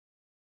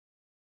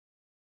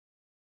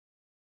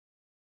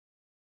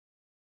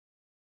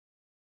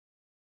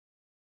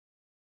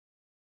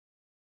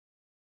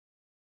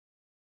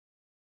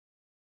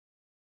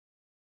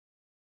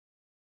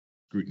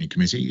Scrutiny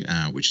Committee,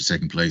 which is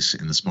taking place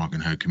in the Spark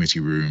and Hoe Committee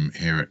Room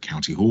here at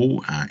County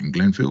Hall in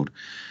Glenfield.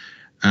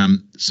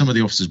 Some of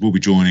the officers will be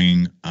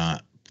joining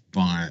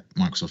via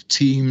Microsoft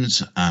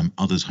Teams.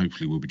 Others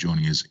hopefully will be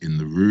joining us in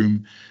the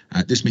room.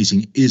 This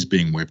meeting is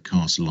being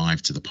webcast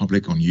live to the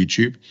public on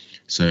YouTube,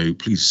 so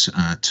please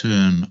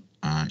turn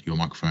your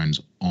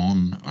microphones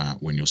on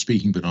when you're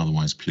speaking, but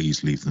otherwise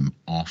please leave them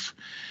off.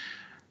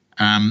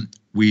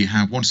 We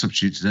have one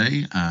substitute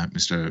today,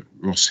 Mr.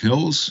 Ross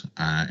Hills,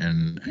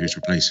 who's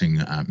replacing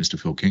Mr.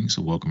 Phil King,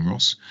 so welcome,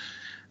 Ross.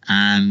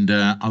 And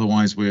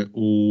otherwise we're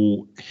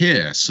all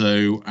here.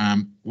 So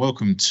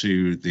welcome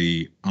to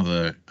the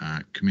other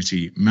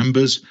committee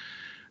members.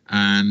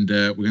 And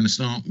we're going to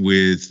start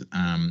with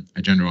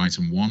agenda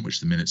item 1, which is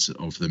the minutes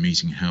of the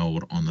meeting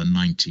held on the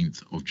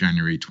 19th of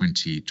January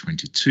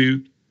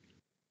 2022.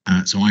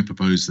 So I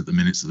propose that the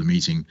minutes of the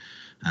meeting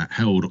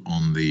held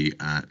on the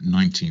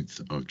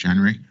 19th of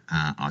January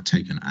are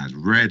taken as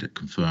read,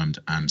 confirmed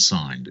and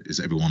signed.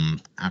 Is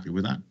everyone happy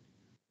with that?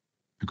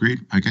 Agreed?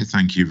 Okay,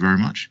 thank you very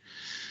much.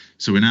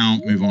 So we now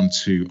move on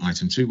to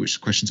item 2, which is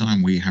question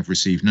time. We have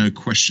received no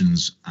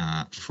questions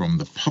from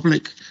the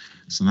public.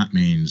 So that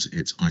means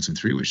it's item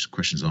 3, which is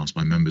questions asked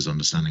by members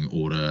under Standing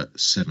Order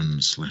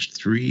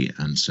 7/3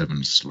 and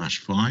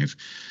 7/5.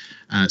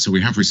 So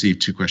we have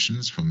received 2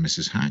 questions from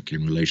Mrs. Hack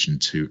in relation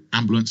to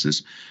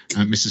ambulances.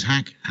 Mrs.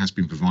 Hack has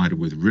been provided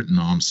with written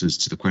answers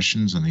to the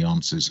questions, and the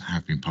answers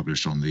have been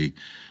published on the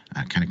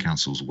Kent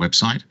Council's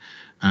website.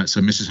 So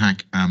Mrs.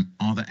 Hack,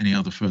 are there any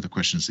other further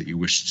questions that you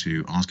wish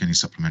to ask, any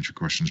supplementary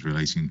questions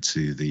relating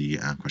to the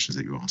questions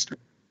that you asked?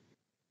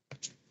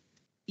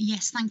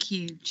 Yes, thank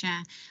you,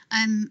 Chair.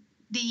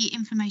 The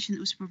information that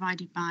was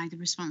provided by the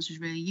response was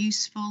really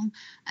useful.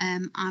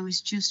 I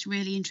was just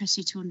really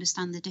interested to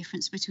understand the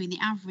difference between the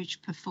average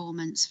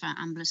performance for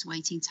ambulance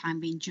waiting time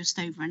being just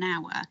over an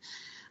hour,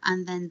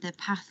 and then the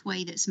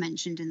pathway that's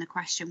mentioned in the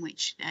question,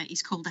 which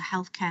is called a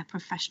healthcare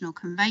professional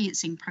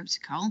conveyancing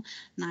protocol,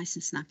 nice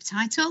and snappy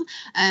title,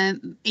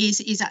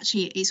 is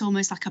actually, it's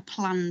almost like a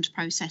planned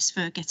process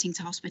for getting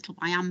to hospital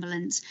by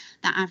ambulance.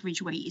 That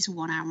average wait is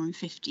 1 hour and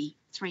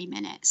 53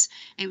 minutes.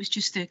 It was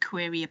just a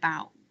query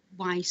about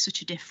why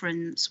such a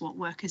difference, what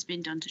work has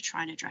been done to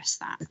try and address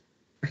that.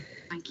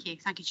 Thank you,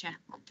 Chair.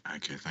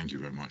 Okay, thank you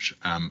very much.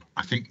 I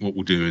think what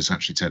we'll do is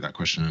actually take that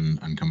question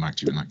and come back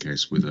to you in that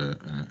case with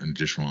an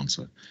additional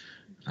answer,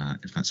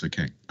 if that's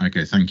okay.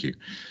 Okay, thank you.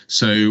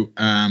 So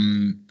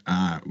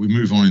we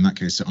move on in that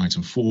case to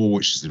item 4,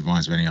 which is the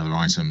advice of any other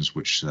items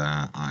which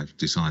I've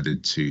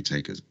decided to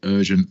take as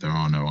urgent. There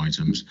are no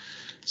items.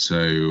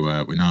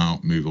 So we now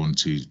move on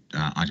to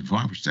item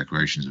 5, which is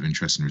declarations of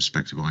interest in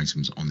respective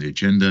items on the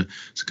agenda.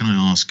 So can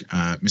I ask,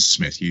 Mr.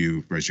 Smith,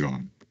 you raised your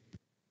arm.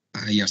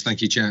 Yes,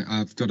 thank you, Chair.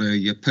 I've got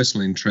a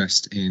personal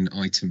interest in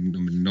item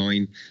number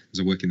 9, as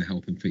I work in the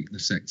health and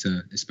fitness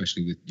sector,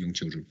 especially with young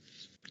children.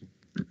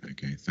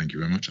 Okay, thank you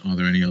very much. Are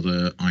there any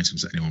other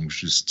items that anyone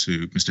wishes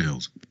to? Mr.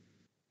 Hills.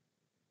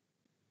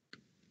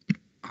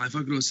 I've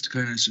organised to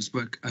declare an interest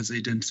work as a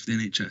dentist for the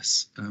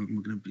NHS.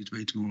 We're going to be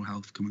debating oral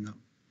health coming up.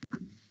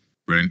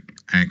 Brilliant,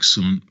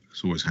 excellent.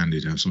 It's always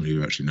handy to have somebody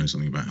who actually knows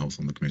something about health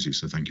on the committee,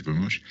 so thank you very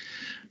much.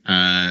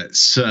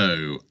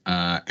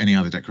 Any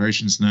other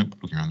declarations? No,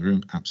 looking around the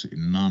room,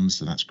 absolutely none,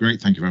 so that's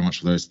great. Thank you very much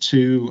for those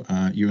 2.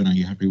 Ewan, are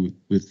you happy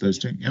with those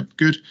 2? Yep,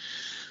 good.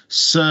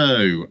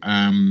 So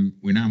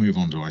we now move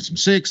on to item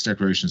 6,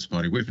 declarations of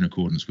party whip in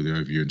accordance with the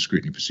overview and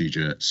scrutiny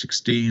procedure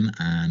 16,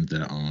 and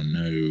there are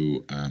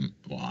no,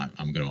 well,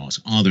 I'm going to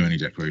ask, are there any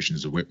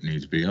declarations of whip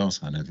need to be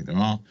asked? I don't think there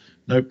are.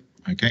 Nope.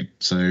 Okay,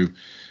 so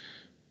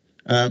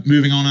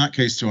moving on in that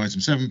case to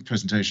item 7,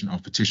 presentation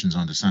of petitions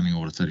under Standing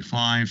Order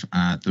 35.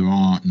 There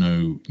are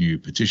no new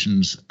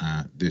petitions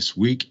this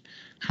week.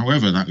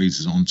 However, that leads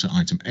us on to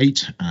item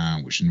 8,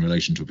 which in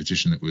relation to a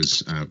petition that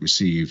was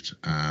received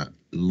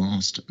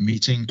last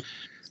meeting.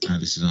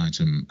 This is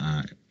item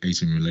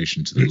 8 in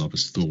relation to the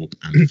Lubborsthorpe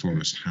and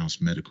Forest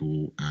House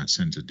Medical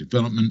Centre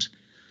development.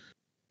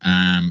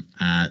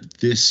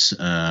 This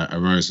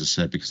arose, as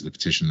I said, because of the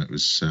petition that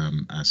was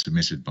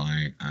submitted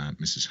by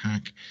Mrs.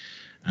 Hack.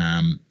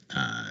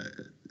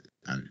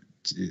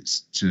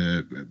 It's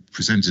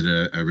presented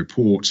a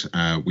report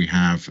we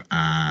have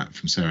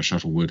from Sarah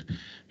Shuttlewood,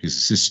 who's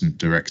Assistant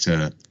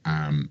Director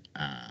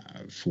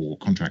for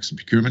Contracts and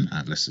Procurement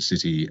at Leicester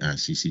City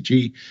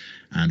CCG,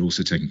 and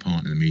also taking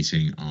part in the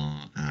meeting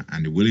are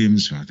Andy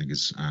Williams, who I think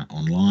is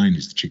online,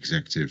 who's the Chief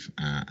Executive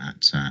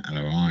at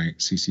LOI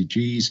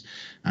CCGs,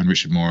 and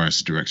Richard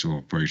Morris, Director of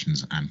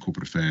Operations and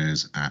Corporate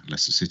Affairs at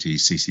Leicester City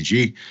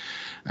CCG.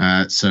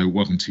 So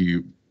welcome to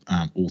you,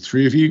 all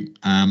 3 of you.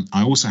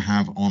 I also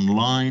have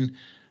online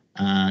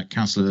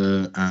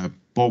Councillor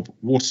Bob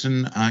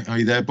Watson. Are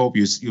you there, Bob?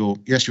 Yes, you're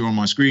on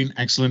my screen.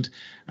 Excellent.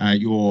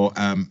 You're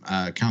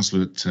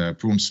Councillor at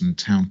Braunstone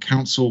Town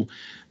Council.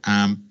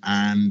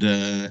 And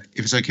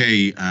if it's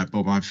okay,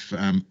 Bob, I've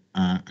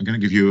I'm going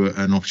to give you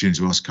an opportunity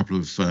to ask a couple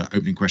of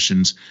opening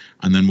questions,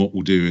 and then what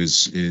we'll do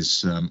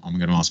is I'm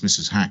going to ask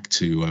Mrs. Hack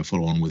to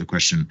follow on with a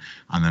question,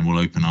 and then we'll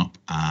open up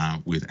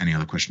with any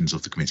other questions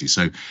of the committee.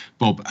 So,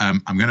 Bob,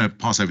 I'm going to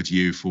pass over to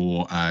you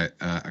for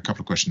a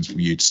couple of questions from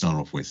you to start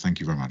off with. Thank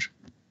you very much.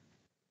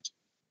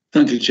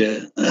 Thank you,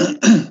 Chair.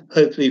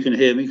 Hopefully you can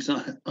hear me, because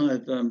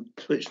I've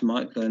switched the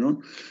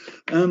microphone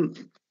on.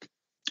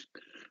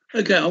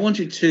 Okay, I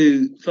wanted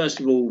to first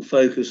of all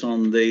focus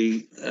on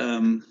the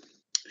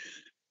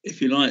if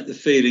you like, the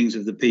feelings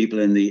of the people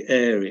in the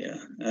area.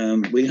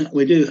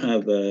 We do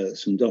have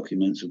some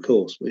documents, of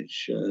course,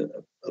 which are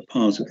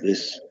part of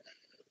this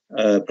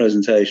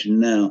presentation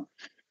now.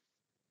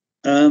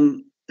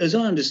 As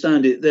I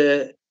understand it,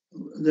 there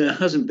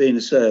hasn't been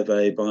a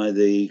survey by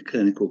the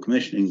clinical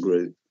commissioning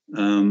group,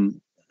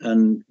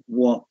 and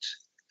what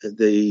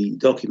the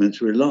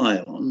documents rely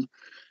on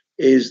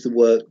is the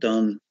work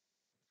done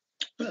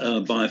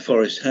by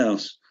Forest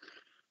House.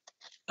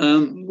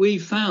 We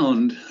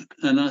found,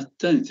 and I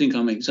don't think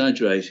I'm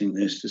exaggerating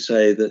this to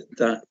say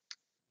that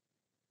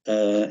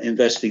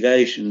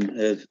investigation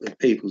of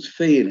people's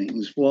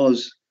feelings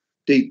was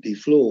deeply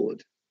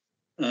flawed,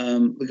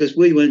 because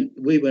we were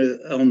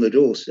on the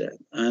doorstep,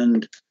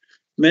 and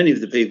many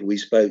of the people we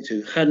spoke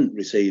to hadn't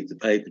received the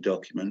paper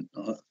document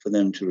for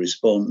them to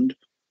respond,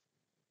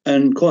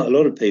 and quite a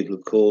lot of people,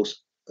 of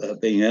course,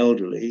 being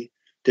elderly,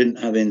 didn't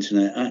have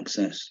internet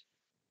access.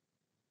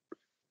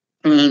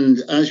 And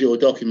as your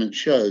documents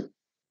show,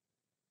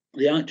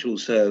 the actual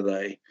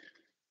survey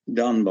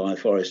done by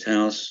Forest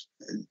House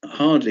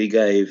hardly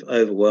gave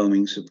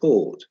overwhelming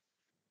support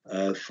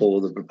for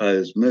the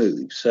proposed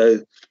move. So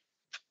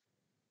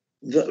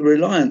the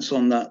reliance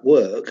on that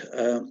work,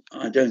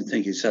 I don't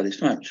think is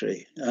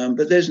satisfactory.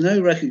 But there's no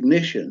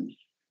recognition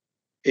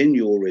in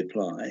your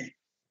reply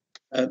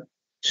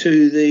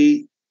to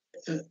the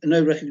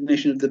no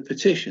recognition of the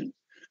petition.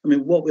 I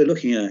mean, what we're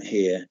looking at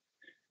here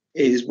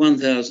is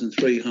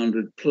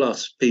 1,300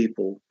 plus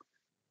people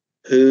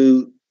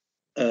who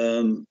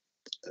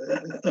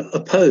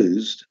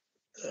opposed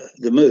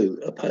the move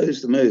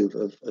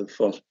of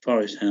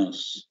Forest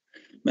House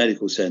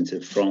Medical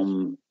Centre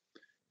from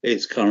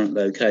its current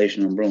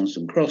location on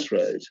Bromston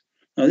Crossroads.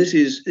 Now, this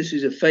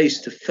is a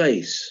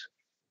face-to-face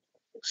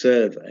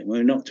survey.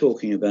 We're not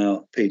talking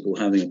about people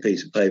having a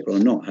piece of paper or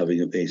not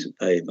having a piece of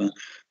paper.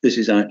 This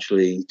is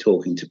actually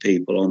talking to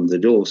people on the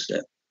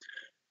doorstep.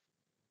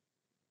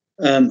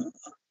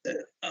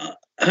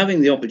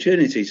 Having the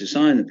opportunity to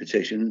sign the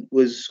petition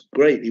was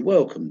greatly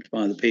welcomed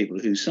by the people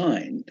who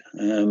signed,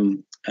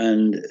 and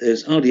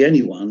there's hardly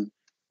anyone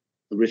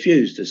who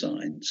refused to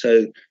sign.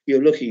 So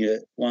you're looking at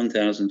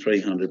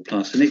 1,300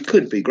 plus, and it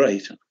could be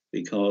greater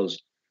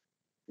because,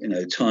 you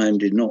know, time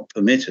did not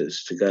permit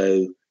us to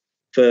go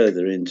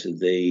further into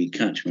the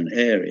catchment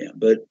area.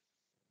 But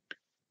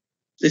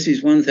this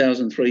is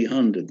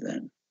 1,300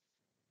 then.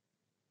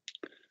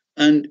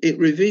 And it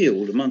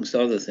revealed, amongst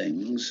other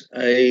things,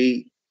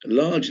 a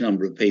large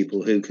number of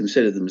people who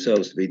consider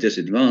themselves to be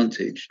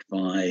disadvantaged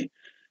by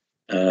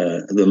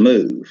the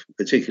move,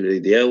 particularly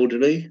the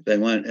elderly. They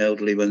weren't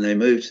elderly when they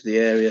moved to the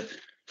area,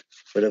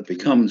 but have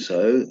become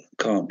so,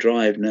 can't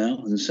drive now,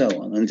 and so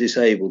on, and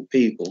disabled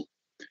people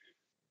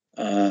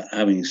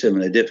having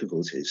similar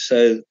difficulties.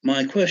 So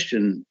my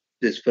question,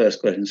 this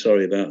first question,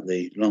 sorry about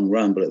the long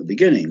ramble at the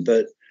beginning,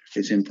 but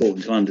it's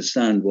important to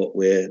understand what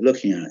we're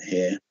looking at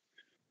here.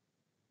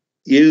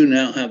 You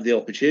now have the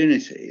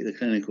opportunity, the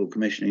clinical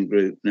commissioning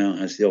group now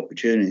has the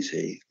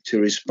opportunity to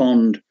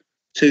respond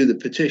to the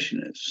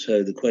petitioners.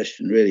 So the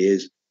question really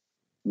is,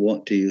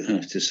 what do you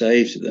have to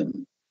say to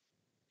them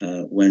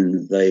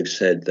when they've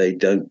said they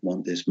don't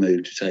want this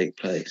move to take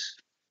place?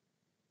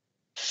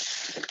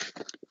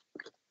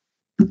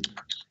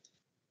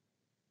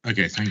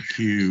 Okay, thank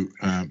you,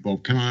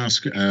 Bob. Can I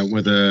ask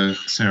whether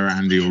Sarah,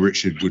 Andy or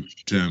Richard would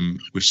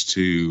wish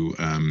to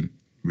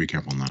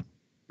recap on that?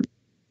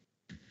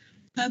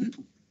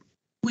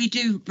 We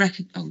do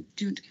reckon. Oh,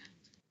 do you want to?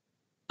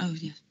 Oh,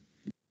 yes.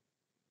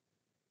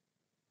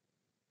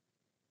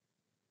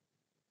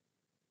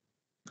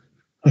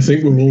 I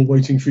think we're all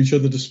waiting for each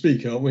other to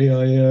speak, aren't we?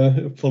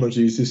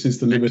 Apologies. This is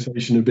the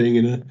limitation of being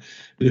in a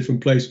different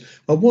place.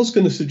 I was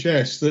going to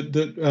suggest that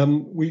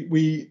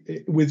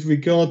we, with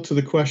regard to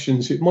the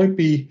questions, it might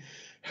be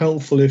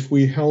helpful if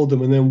we held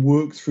them and then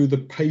worked through the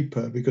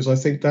paper, because I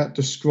think that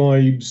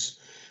describes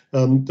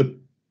the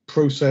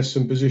process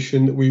and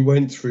position that we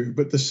went through.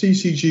 But the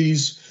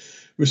CCG's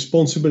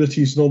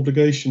responsibilities and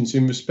obligations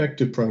in respect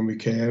of primary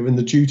care and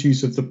the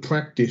duties of the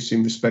practice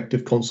in respect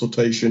of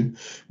consultation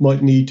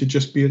might need to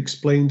just be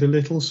explained a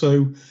little.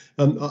 So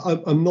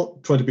I'm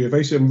not trying to be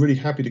evasive. I'm really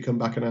happy to come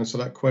back and answer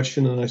that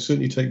question, and I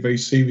certainly take very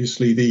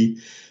seriously the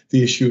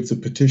issue of the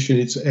petition.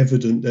 It's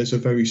evident there's a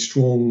very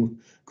strong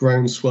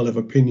groundswell of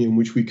opinion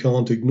which we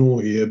can't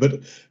ignore here.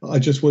 But I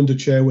just wonder,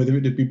 Chair, whether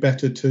it would be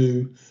better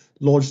to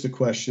lodge the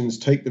questions,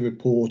 take the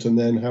report, and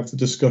then have the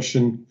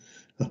discussion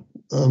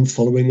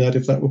following that,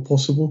 if that were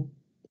possible.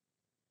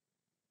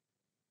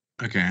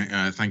 Okay,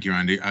 thank you,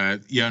 Andy.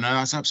 Yeah, no,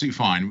 that's absolutely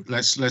fine.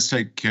 Let's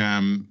take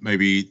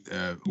maybe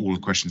all the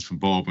questions from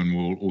Bob, and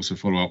we'll also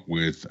follow up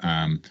with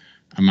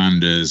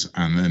Amanda's,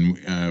 and then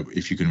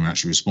if you can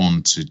actually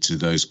respond to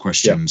those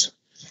questions.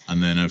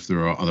 And then if there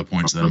are other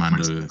points that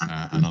Amanda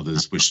and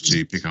others wish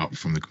to pick up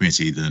from the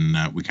committee, then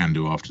we can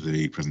do after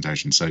the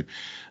presentation. So,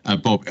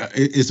 Bob,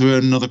 is there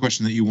another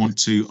question that you want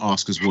to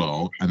ask as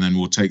well? And then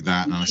we'll take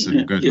that, and I said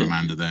we'll go to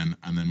Amanda then,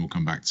 and then we'll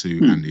come back to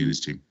Andy and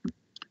his team.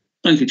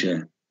 Thank you,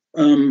 Chair.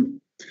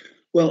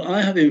 Well,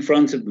 I have in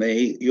front of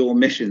me your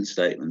mission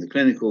statement, the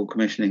Clinical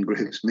Commissioning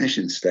Group's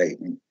mission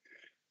statement.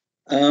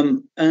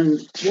 And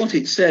what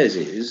it says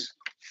is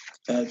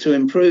to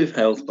improve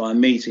health by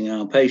meeting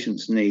our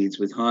patients' needs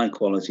with high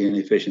quality and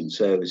efficient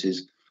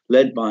services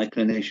led by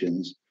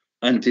clinicians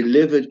and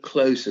delivered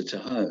closer to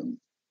home.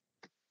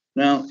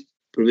 Now,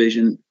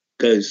 provision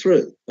goes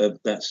through.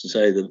 That's to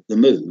say the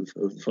move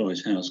of the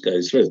Forest House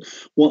goes through.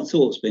 What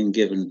thought's been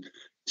given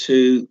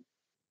to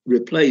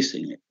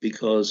replacing it?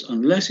 Because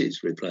unless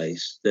it's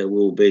replaced, there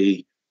will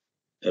be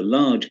a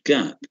large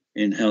gap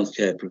in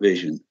healthcare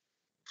provision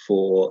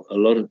for a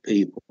lot of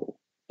people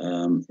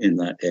in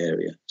that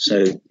area.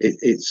 So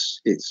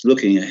it's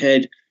looking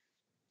ahead.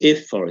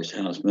 If Forest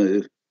House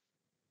move,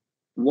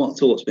 what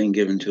thought's been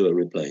given to a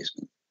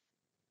replacement?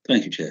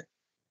 Thank you, Chair.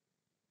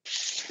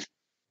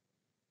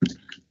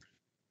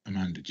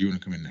 Amanda, do you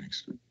want to come in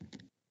next?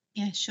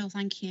 Yeah, sure.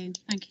 Thank you,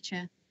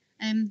 Chair.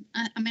 I mean,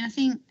 I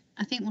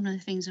think one of the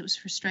things that was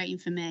frustrating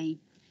for me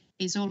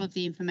is all of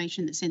the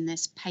information that's in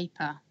this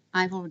paper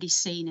I've already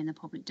seen in the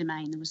public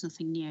domain. There was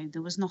nothing new.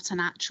 There was not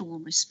an actual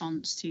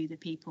response to the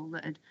people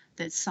that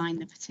had signed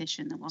the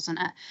petition. There wasn't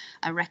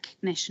a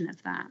recognition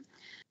of that.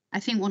 I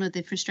think one of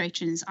the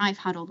frustrations I've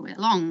had all the way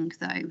along,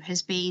 though,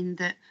 has been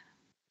that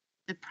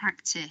the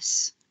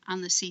practice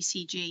and the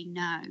CCG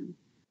know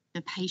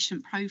the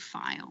patient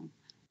profile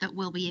that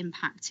will be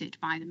impacted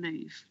by the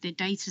move. The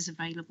data's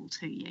available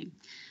to you.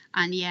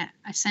 And yet,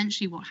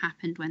 essentially what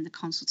happened when the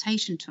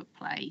consultation took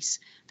place,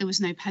 there was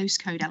no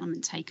postcode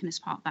element taken as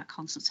part of that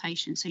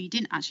consultation. So you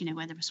didn't actually know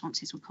where the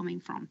responses were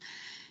coming from.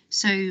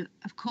 So,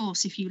 of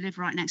course, if you live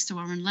right next to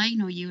Warren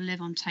Lane or you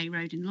live on Tay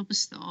Road in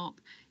Lubbersthorpe,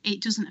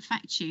 it doesn't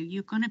affect you.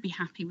 You're going to be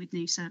happy with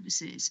new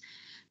services.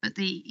 But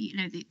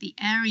the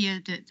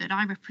area that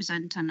I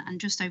represent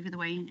and just over the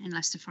way in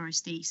Leicester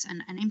Forest East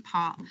and in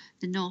part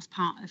the north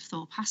part of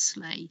Thorpe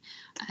Astley,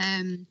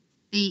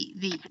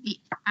 the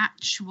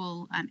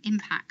actual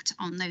impact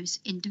on those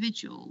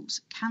individuals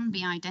can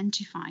be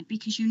identified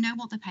because you know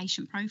what the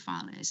patient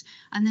profile is,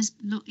 and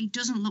it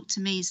doesn't look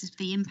to me as if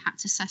the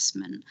impact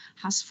assessment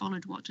has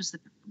followed what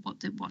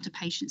the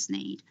patients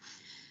need.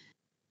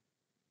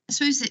 I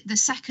suppose the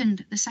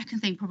second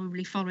thing,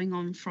 probably following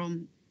on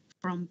from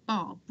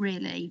Bob,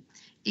 really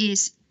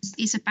is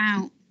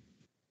about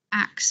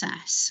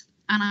access,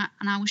 and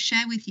I will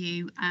share with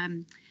you.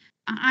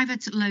 I've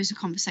had loads of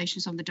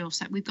conversations on the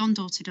doorstep. We've gone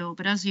door to door,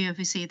 but as you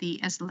obviously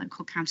as the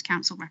local county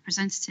council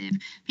representative,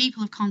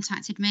 people have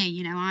contacted me.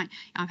 You know,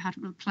 I've had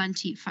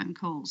plenty of phone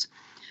calls,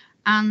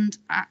 and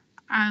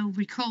I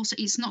recall, so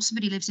it's not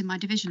somebody who lives in my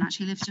division.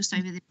 Actually, lives just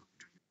over the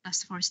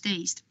Leicester Forest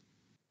East.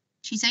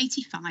 She's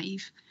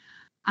 85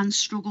 and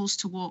struggles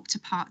to walk to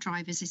Park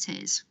Drive as it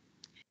is.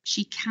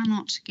 She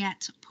cannot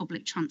get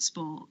public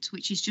transport,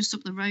 which is just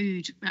up the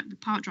road at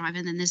Park Drive,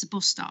 and then there's a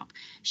bus stop.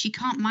 She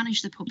can't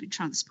manage the public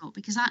transport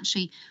because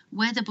actually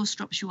where the bus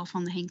drops you off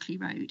on the Hinckley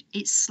Road,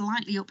 it's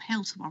slightly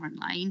uphill to Warren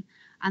Lane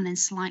and then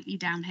slightly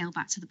downhill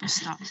back to the bus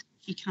stop.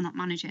 She cannot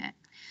manage it.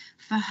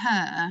 For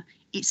her,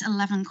 it's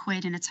 11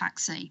 quid in a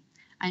taxi.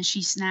 And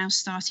she's now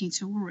starting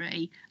to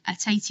worry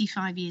at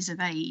 85 years of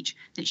age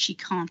that she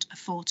can't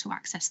afford to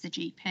access the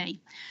GP.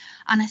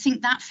 And I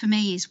think that for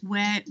me is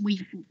where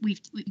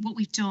what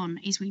we've done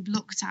is we've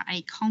looked at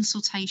a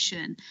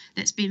consultation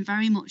that's been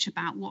very much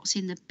about what's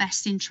in the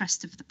best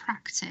interest of the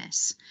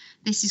practice.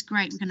 This is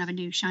great. We're going to have a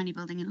new shiny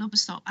building in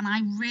Lubbersthorpe, and I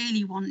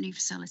really want new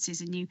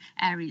facilities in new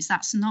areas.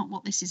 That's not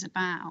what this is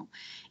about.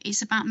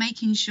 It's about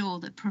making sure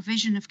that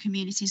provision of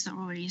communities that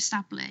are already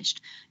established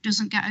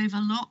doesn't get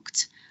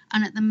overlooked.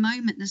 And at the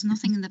moment, there's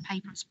nothing in the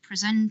papers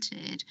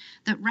presented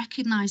that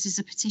recognises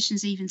a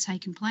petition's even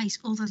taken place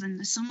other than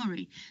the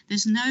summary.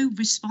 There's no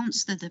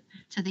response to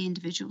the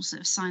individuals that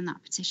have signed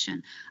that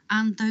petition.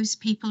 And those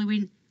people are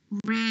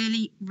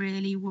really,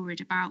 really worried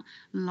about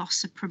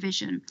loss of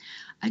provision.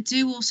 I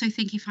do also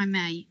think, if I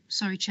may,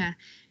 sorry, Chair,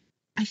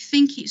 I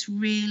think it's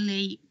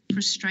really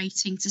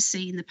frustrating to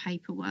see in the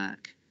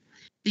paperwork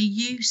the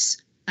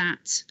use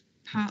that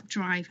Park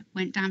Drive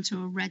went down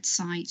to a red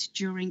site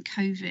during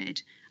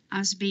COVID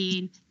as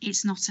being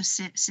it's not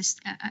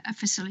a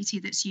facility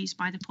that's used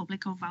by the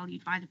public or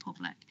valued by the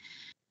public.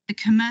 The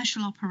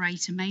commercial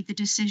operator made the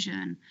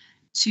decision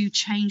to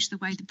change the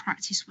way the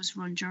practice was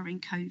run during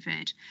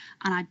COVID.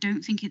 And I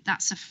don't think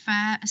that's a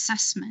fair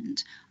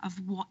assessment of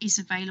what is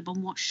available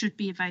and what should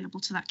be available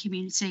to that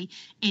community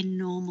in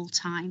normal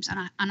times.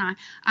 And I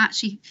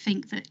actually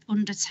think that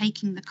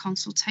undertaking the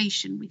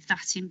consultation with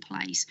that in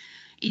place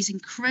is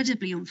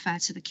incredibly unfair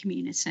to the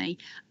community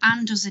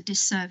and does a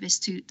disservice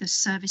to the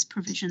service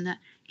provision that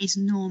is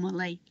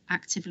normally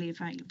actively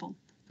available.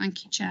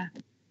 Thank you, Chair.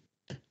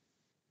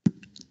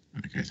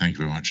 Okay, thank you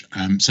very much.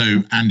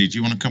 So, Andy, do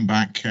you want to come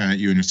back?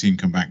 You and your team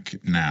come back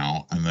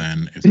now, and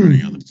then if there are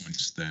any other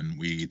points, then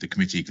the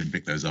committee can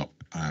pick those up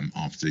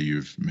after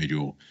you've made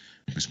your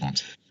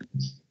response.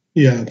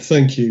 Yeah,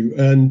 thank you.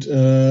 And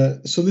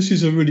so this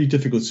is a really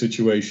difficult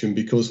situation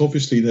because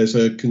obviously there's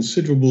a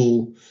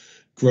considerable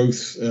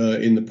growth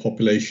in the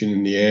population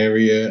in the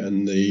area,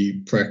 and the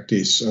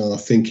practice are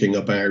thinking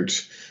about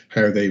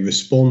how they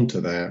respond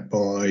to that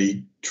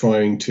by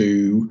trying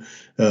to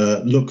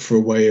look for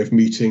a way of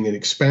meeting an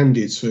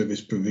expanded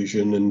service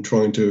provision and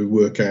trying to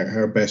work out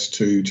how best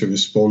to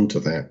respond to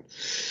that.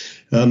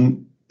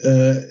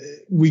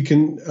 We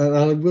can, and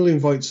I will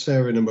invite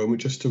Sarah in a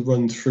moment just to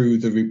run through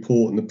the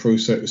report and the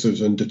process that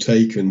was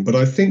undertaken. But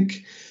I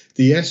think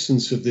the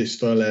essence of this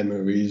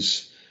dilemma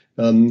is,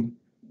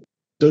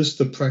 does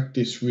the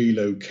practice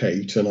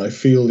relocate? And I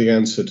feel the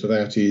answer to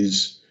that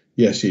is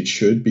yes, it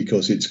should,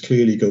 because it's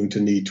clearly going to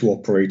need to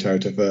operate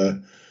out of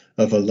a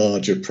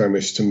larger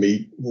premise to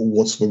meet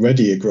what's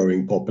already a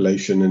growing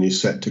population and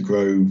is set to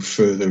grow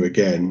further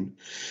again.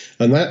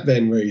 And that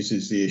then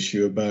raises the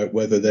issue about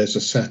whether there's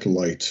a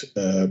satellite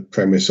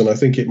premise. And I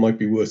think it might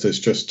be worth us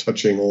just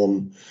touching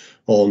on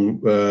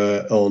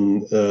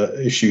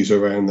issues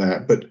around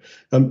that. But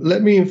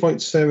let me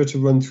invite Sarah to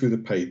run through the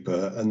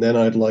paper, and then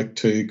I'd like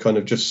to kind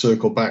of just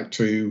circle back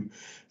to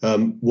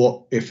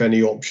what, if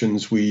any,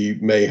 options we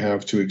may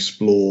have to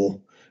explore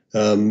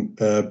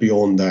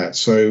beyond that.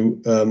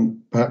 So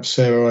perhaps,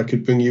 Sarah, I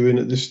could bring you in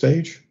at this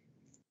stage.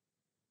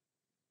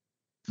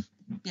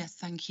 Yes,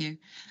 thank you.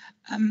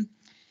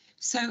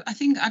 So I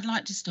think I'd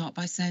like to start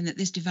by saying that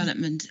this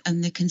development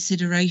and the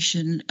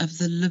consideration of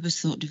the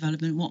Lubborsthorpe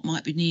development, what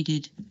might be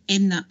needed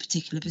in that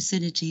particular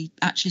vicinity,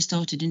 actually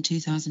started in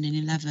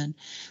 2011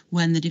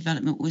 when the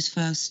development was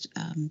first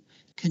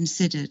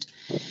considered.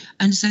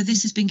 And so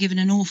this has been given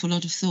an awful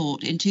lot of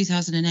thought. In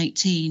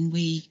 2018,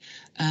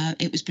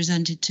 it was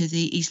presented to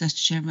the East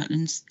Leicestershire and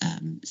Rutlands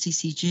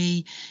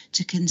CCG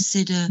to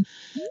consider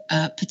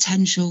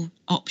potential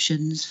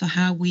options for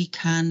how we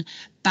can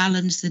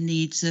balance the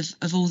needs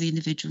of all the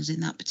individuals in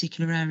that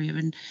particular area.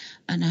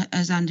 And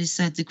as Andy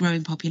said, the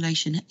growing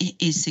population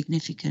is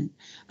significant,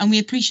 and we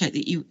appreciate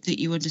that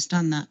you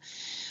understand that.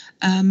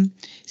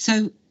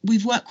 So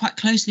we've worked quite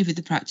closely with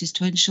the practice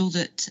to ensure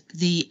that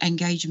the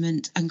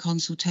engagement and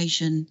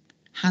consultation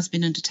has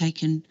been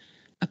undertaken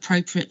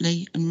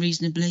appropriately and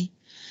reasonably.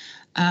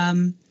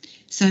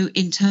 So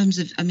in terms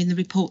of, I mean, the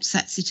report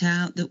sets it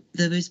out that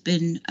there has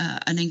been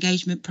an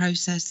engagement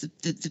process.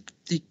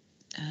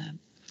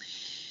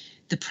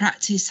 The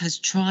practice has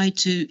tried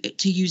to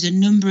use a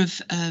number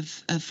of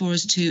for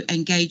us to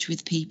engage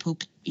with people,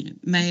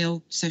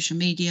 mail, social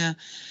media,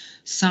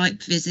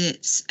 site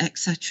visits,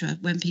 etc.,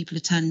 when people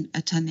attend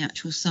the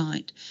actual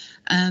site.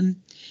 And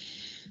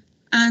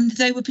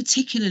they were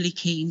particularly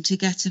keen to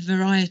get a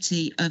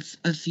variety of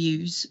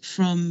views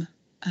from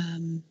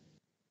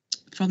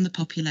the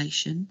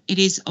population. It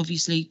is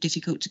obviously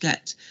difficult to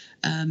get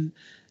a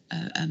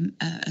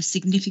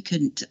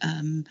significant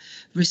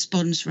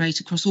response rate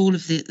across all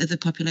of the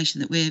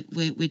population that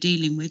we're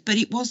dealing with, but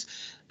it was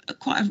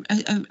quite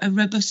a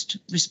robust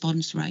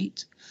response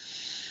rate.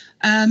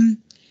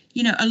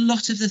 A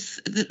lot of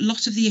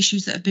the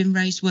issues that have been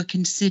raised were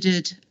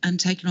considered and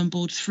taken on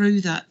board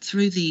through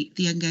the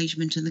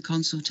engagement and the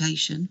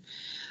consultation.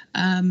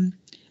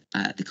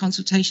 The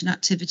consultation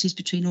activities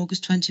between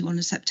August 21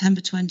 and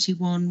September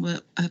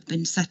 21 have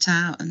been set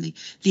out, and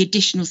the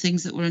additional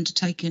things that were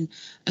undertaken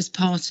as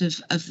part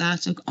of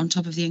that on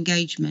top of the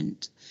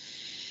engagement.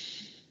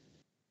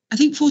 I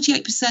think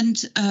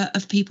 48%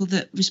 of people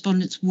that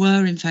respondents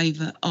were in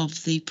favour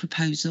of the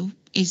proposal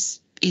is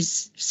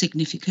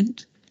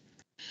significant.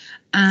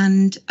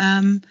 And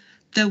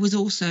there was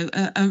also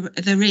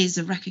there is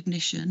a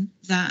recognition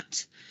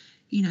that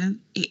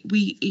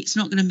it's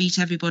not going to meet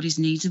everybody's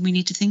needs, and we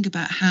need to think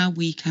about how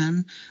we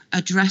can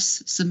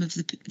address some of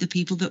the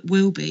people that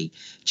will be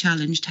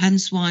challenged.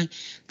 Hence why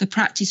the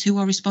practice, who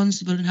are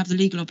responsible and have the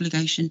legal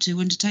obligation to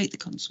undertake the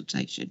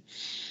consultation,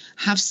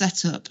 have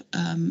set up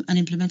an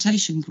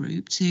implementation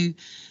group to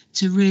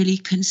really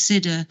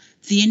consider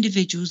the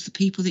individuals, the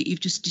people that you've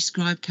just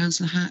described,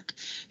 Councillor Hack,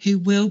 who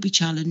will be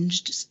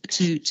challenged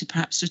to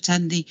perhaps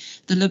attend the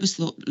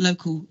Lubborsthorpe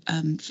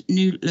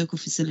new local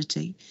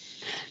facility.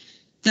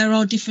 There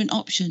are different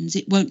options.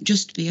 It won't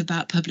just be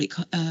about public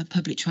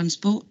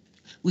transport.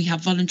 We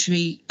have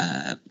voluntary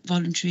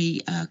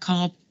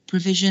car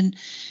provision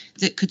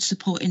that could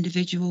support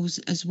individuals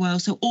as well.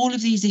 So all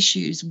of these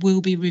issues will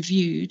be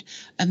reviewed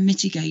and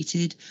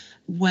mitigated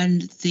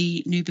when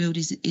the new build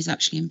is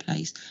actually in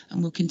place,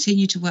 and we'll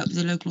continue to work with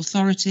the local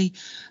authority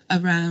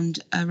around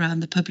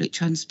the public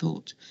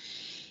transport.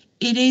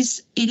 It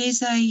is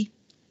a,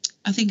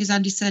 I think, as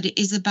Andy said, it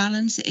is a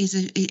balance.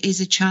 It is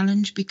a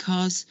challenge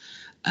because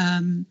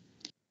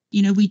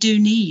you know, we do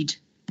need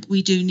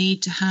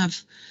to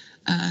have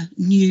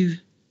new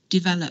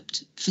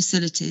developed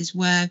facilities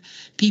where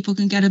people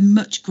can get a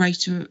much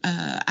greater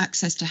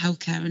access to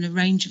healthcare and a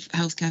range of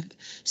healthcare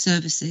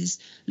services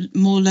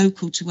more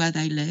local to where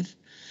they live.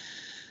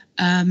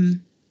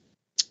 And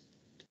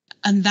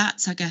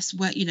that's, I guess,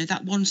 where, you know,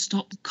 that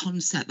one-stop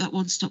concept, that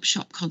one-stop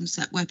shop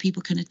concept where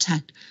people can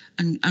attend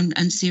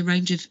and see a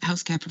range of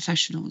healthcare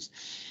professionals.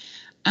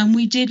 And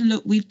we've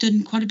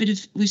done quite a bit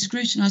of, we've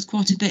scrutinised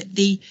quite a bit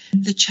the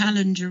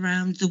challenge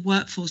around the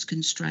workforce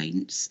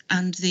constraints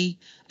and the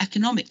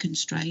economic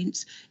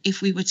constraints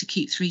if we were to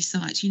keep 3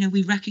 sites. You know,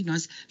 we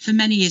recognise for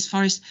many years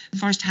Forest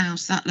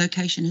House, that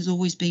location has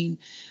always been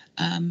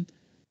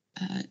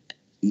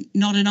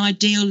not an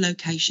ideal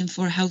location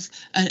for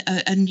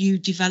a new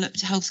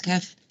developed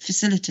healthcare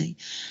facility.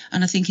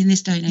 And I think in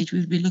this day and age, we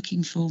would be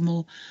looking for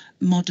more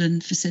modern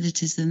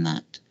facilities than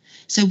that.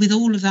 So with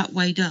all of that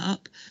weighed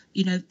up,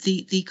 you know,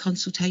 the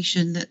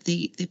consultation that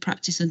the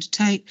practice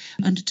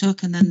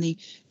undertook and then the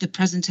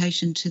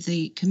presentation to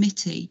the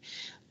committee,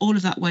 all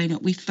of that weighing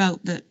up, we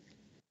felt that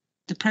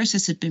the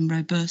process had been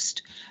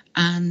robust,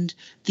 and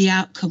the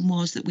outcome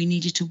was that we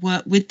needed to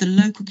work with the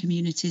local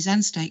communities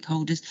and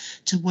stakeholders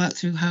to work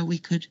through how we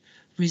could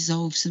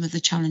resolve some of the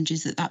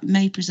challenges that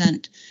may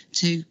present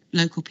to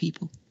local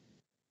people.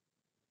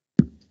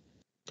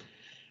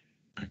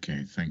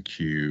 Okay, thank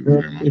you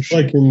very much. If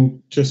I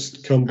can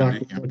just come back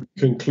with a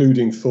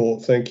concluding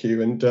thought, thank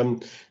you.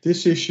 And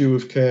this issue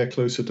of care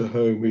closer to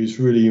home is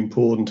really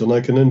important, and I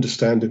can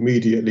understand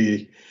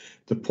immediately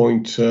the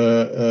point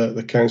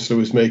the councillor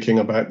was making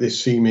about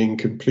this seeming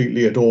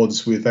completely at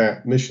odds with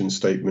that mission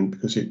statement,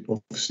 because it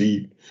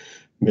obviously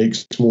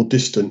makes more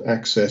distant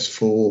access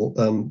for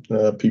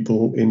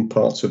people in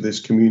parts of this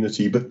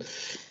community. But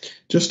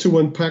just to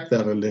unpack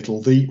that a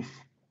little, the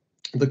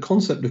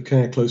concept of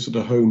care closer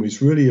to home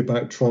is really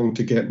about trying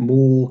to get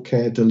more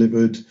care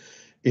delivered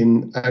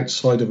in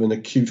outside of an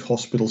acute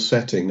hospital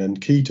setting,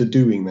 and key to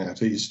doing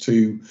that is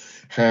to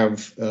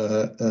have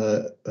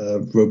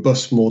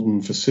robust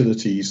modern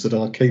facilities that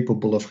are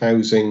capable of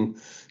housing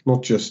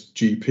not just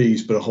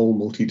GPs but a whole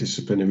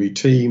multidisciplinary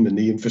team and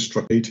the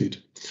infrastructure.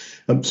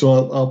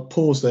 So I'll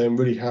pause there. I'm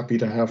really happy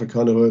to have a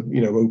kind of a,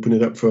 you know, open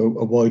it up for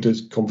a wider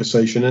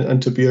conversation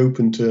and to be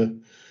open to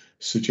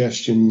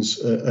suggestions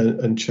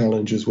and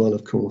challenge as well,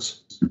 of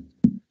course.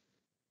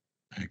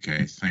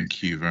 Okay,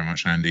 thank you very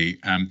much, Andy.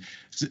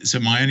 So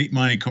my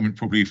only comment,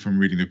 probably from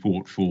reading the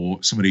report,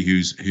 for somebody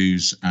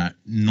who's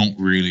not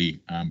really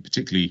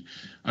particularly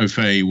au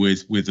fait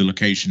with the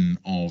location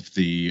of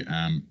the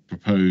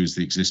proposed,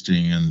 the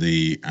existing, and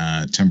the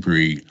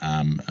temporary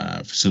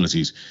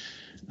facilities.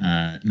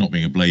 Not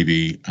being a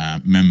Blaby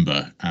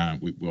member,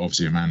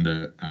 obviously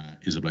Amanda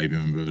is a Blaby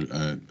member.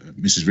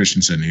 Mrs.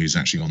 Richardson, who's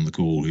actually on the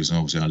call, who's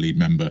obviously our lead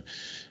member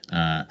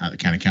at the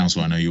County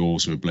Council. I know you're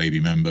also a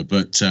Blaby member,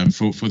 but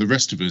for the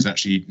rest of us,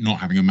 actually not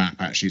having a map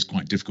actually is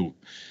quite difficult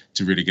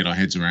to really get our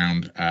heads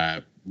around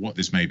what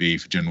this may be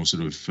for general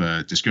sort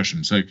of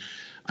discussion. So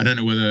I don't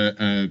know whether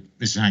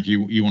Mrs. Hack,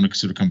 you want to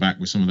sort of come back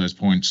with some of those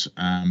points,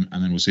 and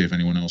then we'll see if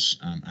anyone else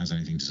has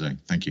anything to say.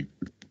 Thank you.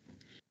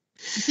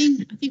 I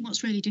think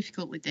what's really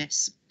difficult with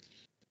this,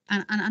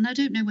 and I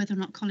don't know whether or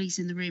not colleagues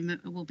in the room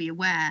will be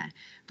aware,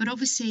 but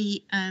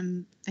obviously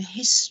the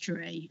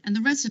history, and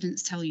the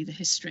residents tell you the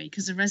history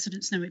because the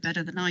residents know it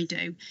better than I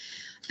do.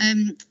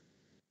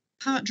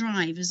 Park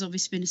Drive has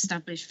obviously been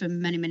established for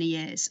many, many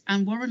years,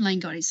 and Warren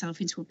Lane got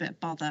itself into a bit of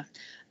bother,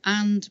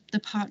 and the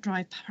Park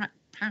Drive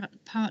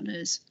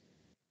partners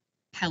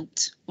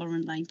helped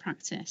Warren Lane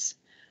practice,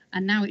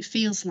 and now it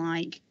feels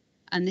like,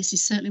 and this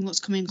is certainly what's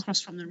coming across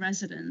from the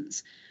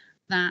residents,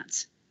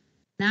 that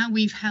now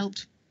we've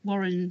helped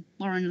Warren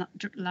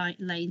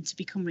Lane to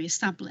become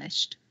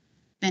re-established,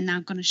 they're now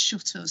going to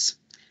shut us,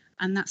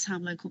 and that's how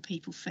local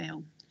people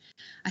feel.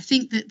 I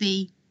think that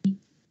the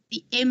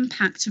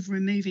impact of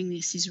removing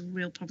this is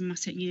real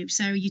problematic. You know,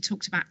 Sarah, you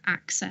talked about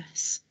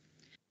access.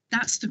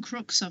 That's the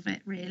crux of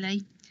it,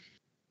 really.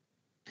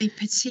 The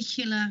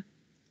particular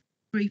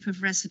group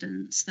of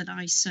residents that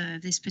I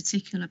serve, this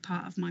particular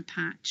part of my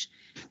patch,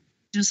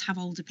 does have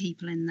older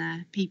people in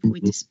there, people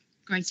with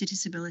greater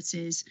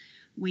disabilities.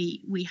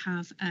 We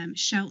have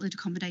sheltered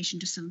accommodation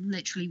just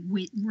literally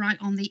right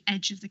on the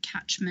edge of the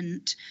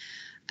catchment.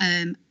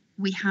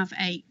 We have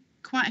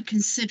quite a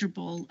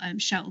considerable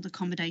sheltered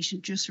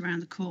accommodation just around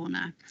the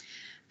corner.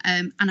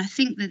 And I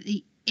think that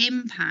the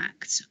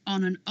impact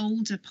on an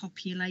older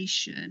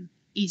population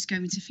is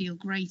going to feel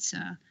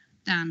greater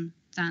than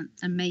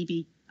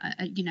maybe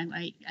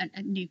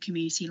a new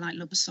community like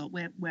Lubersalt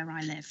where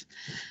I live.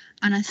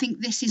 And I think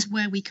this is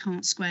where we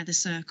can't square the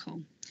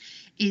circle,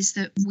 is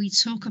that we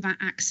talk about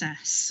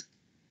access,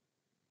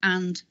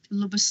 and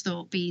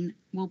Lubbocksthorpe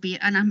will be,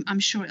 and I'm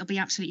sure it'll be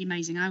absolutely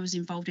amazing. I was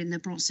involved in the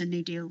Bronson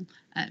New Deal,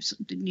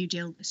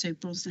 so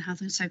Bronson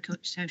Health and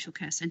Social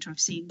Care Centre. I've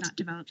seen that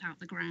developed out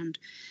the ground,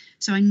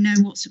 so I know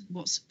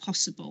what's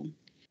possible.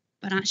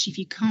 But actually, if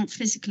you can't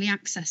physically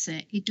access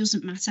it, it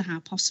doesn't matter how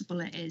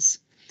possible it is.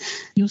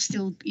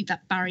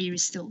 That barrier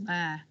is still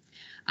there.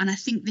 And I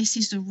think this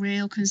is the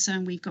real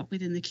concern we've got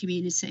within the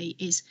community,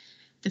 is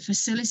the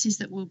facilities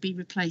that will be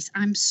replaced.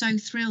 I'm so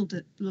thrilled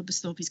that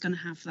Lubbocksthorpe is going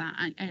to have that.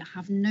 I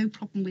have no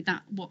problem with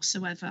that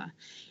whatsoever.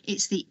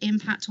 It's the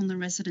impact on the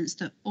residents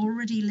that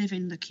already live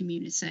in the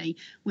community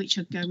which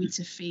are going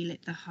to feel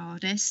it the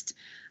hardest.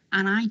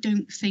 And I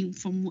don't think,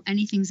 from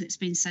anything that's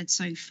been said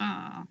so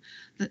far,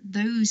 that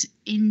those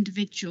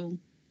individual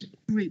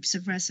groups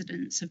of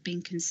residents have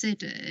been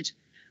considered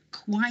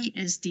quite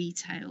as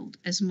detailed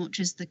as much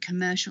as the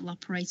commercial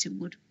operator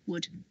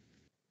would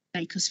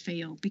make us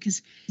feel,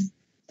 because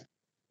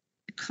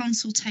the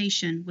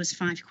consultation was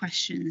 5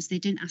 questions. They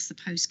didn't ask the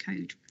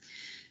postcode.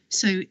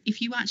 So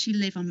if you actually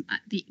live on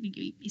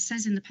it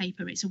says in the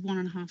paper it's a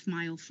 1.5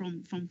 mile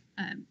from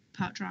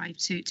Park Drive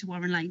to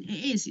Warren Lane.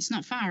 It is. It's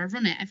not far. I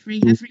run it every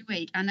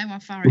week. I know how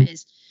far it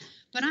is.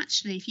 But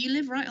actually, if you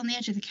live right on the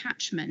edge of the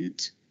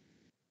catchment,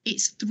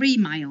 it's 3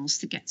 miles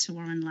to get to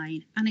Warren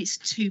Lane, and it's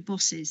 2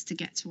 buses to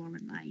get to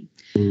Warren Lane.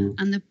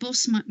 And the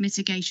bus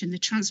mitigation, the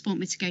transport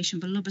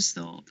mitigation for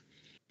Lubbocksthorpe,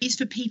 is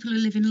for people who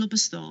live in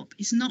Lubbocksthorpe.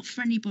 It's not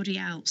for anybody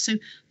else. So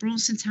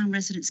Bronson Town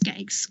residents get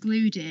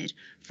excluded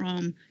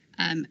from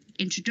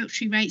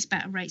introductory rates,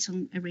 better rates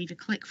on Arriva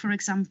Click, for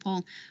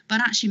example.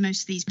 But actually,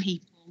 most of these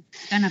people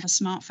don't have a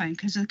smartphone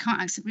because they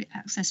can't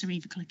access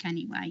Arriva Click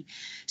anyway.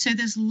 So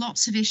there's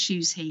lots of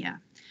issues here.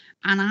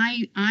 And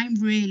I'm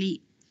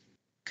really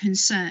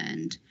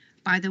concerned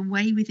by the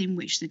way within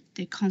which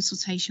the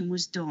consultation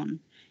was done.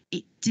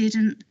 It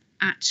didn't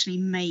actually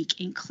make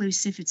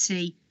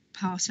inclusivity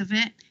part of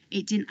it.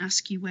 It didn't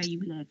ask you where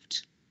you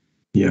lived.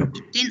 Yeah.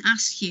 It didn't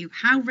ask you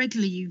how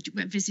regularly you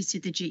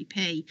visited the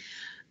GP.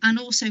 And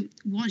also,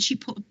 once you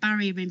put a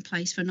barrier in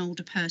place for an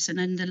older person,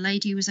 and the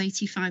lady who was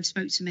 85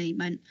 spoke to me,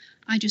 meant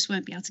I just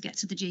won't be able to get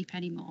to the GP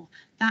anymore.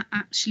 That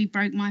actually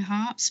broke my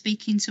heart.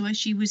 Speaking to her,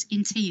 she was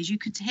in tears. You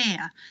could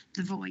hear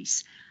the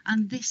voice.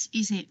 And this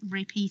is it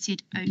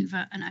repeated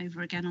over and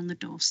over again on the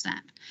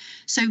doorstep.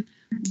 So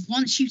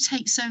once you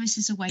take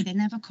services away, they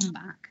never come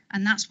back.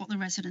 And that's what the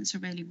residents are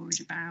really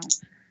worried about.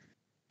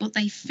 But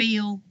they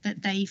feel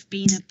that they've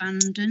been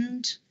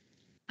abandoned,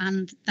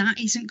 and that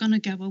isn't going to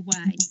go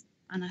away.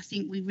 And I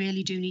think we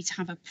really do need to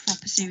have a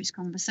proper, serious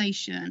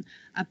conversation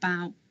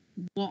about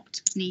what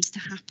needs to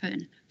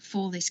happen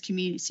for this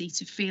community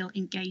to feel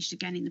engaged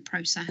again in the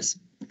process.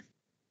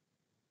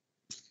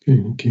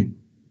 Okay.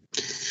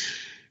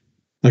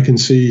 I can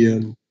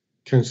see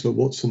Councillor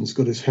Watson's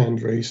got his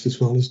hand raised as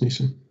well, isn't he,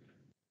 sir?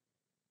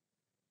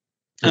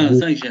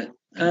 Thanks,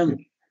 yeah.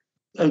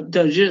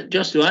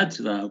 Just to add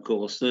to that, of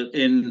course, that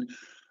in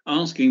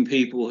asking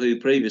people who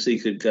previously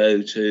could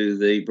go to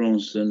the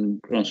Bronson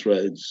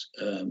Crossroads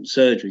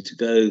surgery to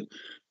go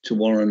to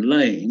Warren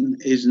Lane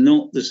is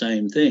not the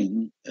same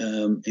thing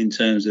in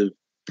terms of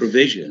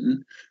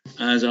provision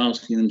as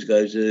asking them to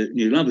go to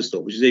New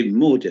Lubbocksthorpe, which is even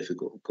more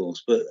difficult, of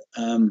course. But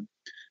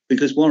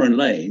because Warren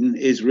Lane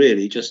is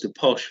really just a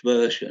posh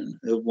version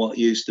of what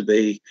used to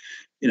be,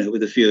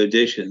 with a few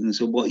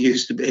additions, of what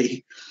used to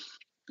be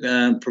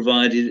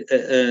provided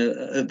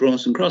at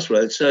Bronson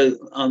Crossroads. So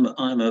I'm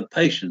a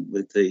patient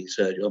with the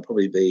surgery. I'll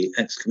probably be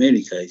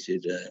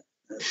excommunicated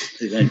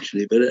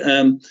eventually, but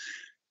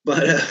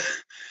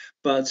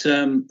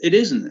it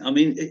isn't. I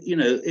mean,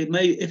 it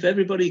may, if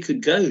everybody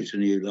could go to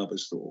New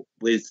Lubbocksthorpe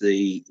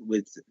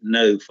with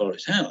no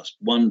Forest House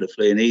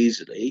wonderfully and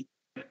easily,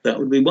 that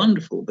would be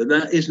wonderful. But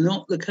that is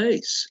not the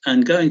case.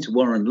 And going to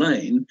Warren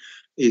Lane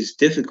is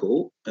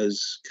difficult,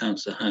 as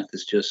Councillor Hack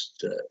has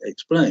just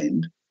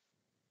explained,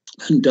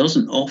 and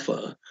doesn't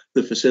offer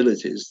the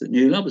facilities that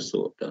New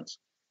Lubbocksthorpe does.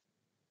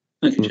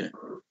 Thank you, Chair.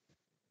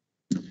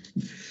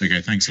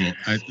 Okay, thanks a lot.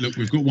 Look,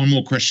 we've got one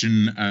more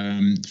question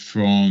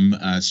from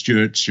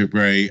Stuart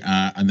Bray,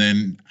 and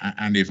then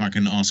Andy, if I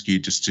can ask you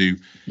just to.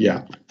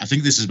 Yeah. I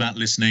think this is about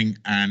listening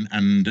and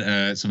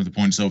some of the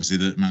points, obviously,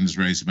 that Amanda's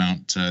raised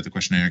about the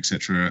questionnaire,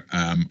 etc.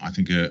 I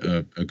think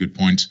a good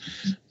point,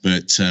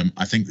 but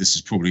I think this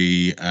is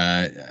probably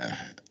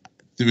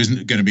there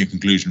isn't going to be a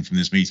conclusion from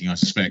this meeting, I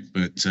suspect,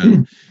 but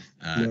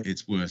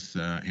it's worth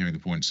hearing the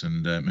points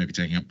and maybe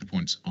taking up the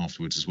points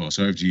afterwards as well.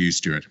 So over to you,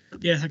 Stuart.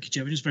 Yeah, thank you,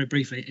 Chairman. Just very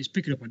briefly, it's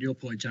picking up on your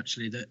point,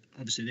 actually, that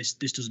obviously this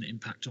doesn't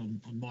impact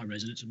on my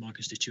residents and my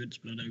constituents,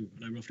 but I know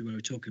roughly where we're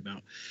talking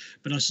about.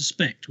 But I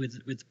suspect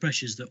with the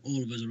pressures that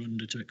all of us are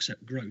under to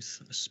accept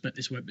growth, I suspect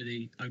this won't be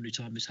the only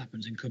time this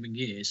happens in coming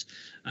years.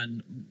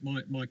 And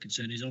my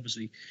concern is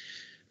obviously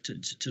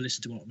to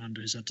listen to what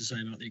Amanda has had to say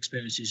about the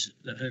experiences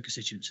that her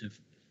constituents have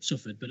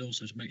suffered, but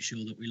also to make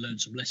sure that we learn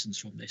some lessons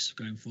from this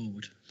going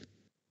forward.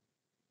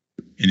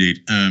 Indeed.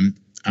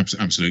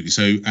 Absolutely.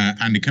 So,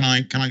 Andy, can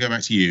I go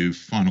back to you?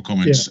 Final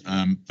comments.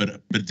 Yeah.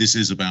 But this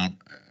is about,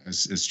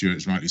 as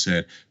Stuart's rightly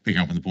said, picking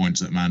up on the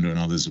points that Amanda and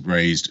others have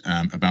raised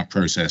about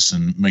process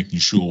and making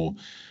sure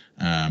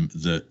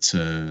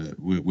that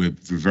we're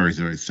very,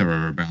 very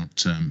thorough about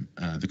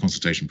the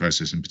consultation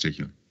process in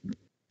particular.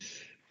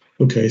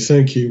 Okay,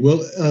 thank you.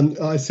 Well,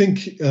 I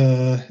think,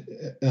 I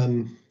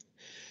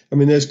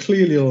mean, there's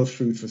clearly a lot of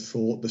food for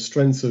thought. The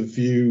strength of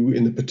view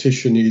in the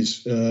petition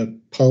is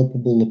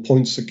palpable. The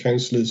points that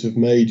councillors have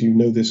made, you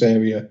know this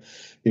area,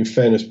 in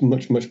fairness,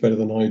 much better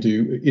than I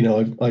do. You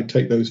know, I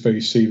take those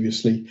very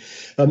seriously.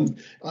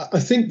 I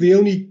think the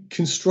only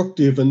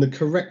constructive and the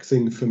correct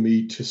thing for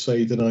me to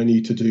say that I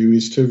need to do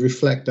is to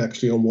reflect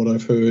actually on what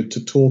I've heard,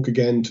 to talk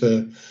again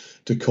to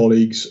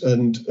colleagues,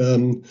 and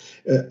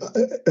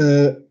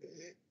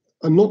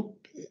I'm not.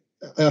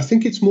 I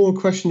think it's more a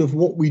question of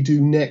what we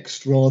do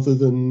next rather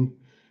than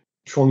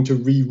trying to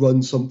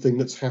rerun something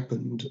that's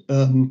happened.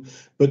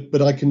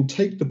 But I can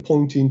take the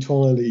point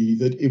entirely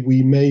that if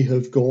we may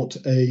have got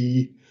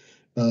a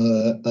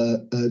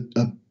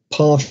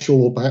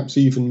partial or perhaps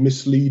even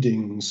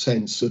misleading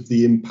sense of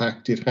the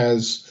impact it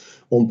has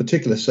on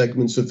particular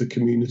segments of the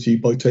community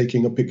by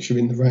taking a picture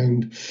in the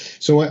round.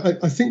 So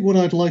I think what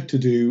I'd like to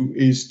do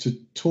is to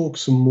talk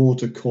some more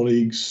to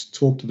colleagues,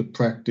 talk to the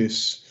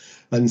practice,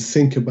 and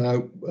think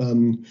about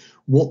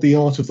what the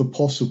art of the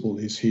possible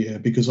is here,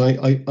 because I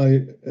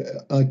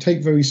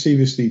take very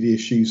seriously the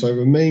issues. I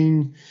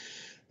remain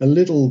a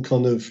little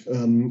kind of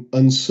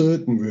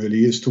uncertain,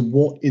 really, as to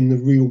what in the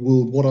real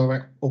world, what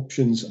our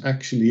options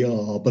actually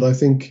are. But I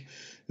think,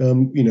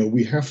 you know,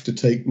 we have to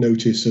take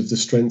notice of the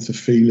strength of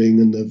feeling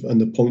and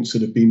the points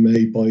that have been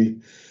made by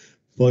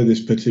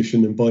this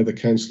petition and by the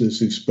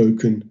councillors who've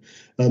spoken.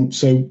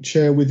 So,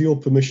 Chair, with your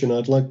permission,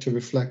 I'd like to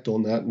reflect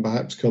on that and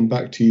perhaps come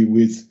back to you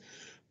with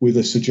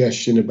a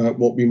suggestion about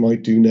what we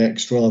might do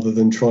next, rather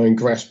than try and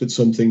grasp at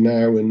something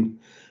now and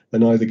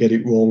either get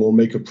it wrong or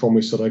make a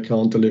promise that I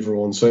can't deliver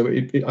on. So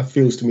it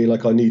feels to me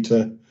like I need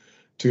to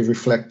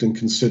reflect and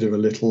consider a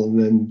little and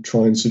then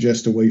try and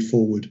suggest a way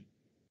forward.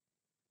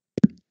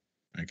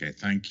 Okay,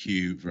 thank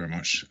you very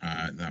much.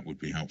 That would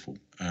be helpful.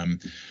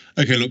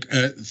 Okay, look,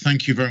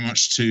 thank you very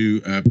much to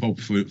Bob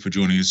for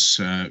joining us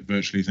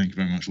virtually. Thank you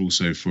very much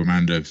also for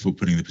Amanda for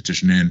putting the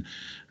petition in.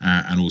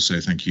 And also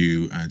thank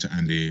you to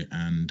Andy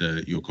and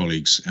your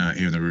colleagues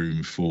here in the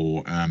room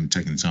for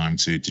taking the time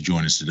to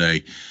join us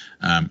today.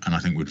 And I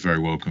think we'd very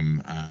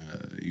welcome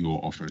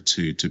your offer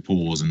to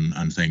pause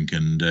and think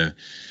and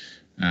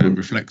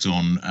reflect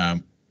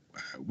on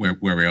where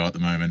we are at the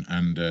moment,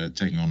 and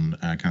taking on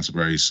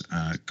Councillor Bray's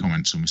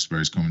comments, or Mr.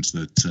 Bray's comments,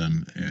 that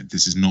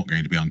this is not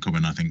going to be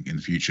uncommon, I think, in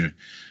the future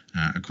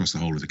across the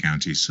whole of the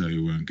county. So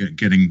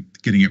getting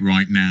it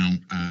right now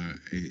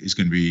is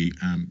going to be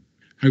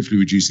hopefully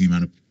reducing the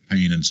amount of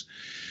pain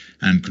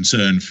and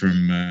concern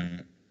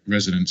from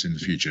residents in the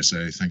future.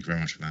 So thank you very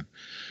much for that.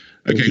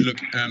 Okay, look,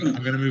 I'm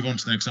going to move on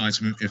to the next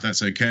item, if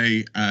that's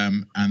okay,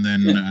 and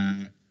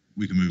then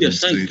we can move on.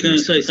 Yes, can I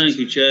say thank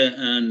you, Chair,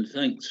 and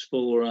thanks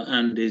for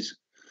Andy's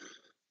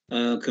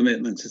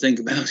commitment to think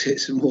about it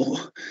some more.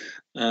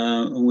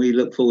 And we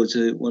look forward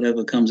to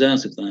whatever comes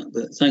out of that.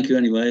 But thank you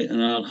anyway,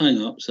 and I'll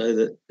hang up so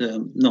that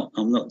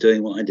I'm not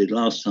doing what I did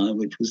last time,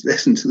 which was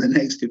listen to the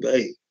next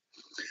debate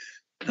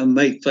and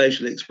make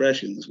facial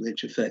expressions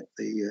which affect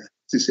the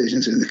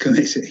decisions in the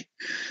committee.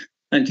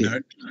 Thank you. No,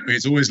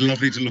 it's always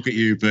lovely to look at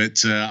you,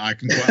 but I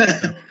can quite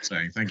understand what you're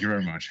saying. Thank you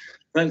very much.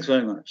 Thanks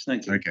very much.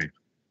 Thank you. Okay.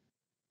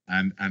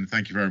 And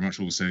thank you very much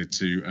also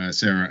to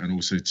Sarah and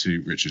also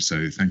to Richard.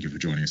 So thank you for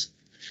joining us.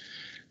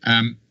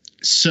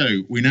 So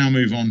we now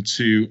move on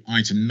to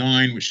item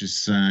 9, which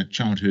is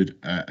childhood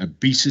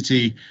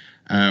obesity.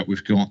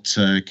 We've got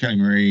Kelly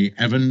Marie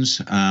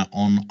Evans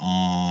on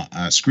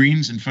our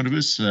screens in front of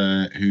us,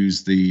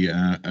 who's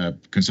the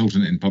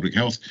consultant in public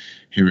health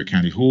here at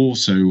County Hall.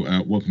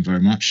 So welcome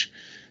very much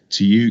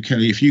to you,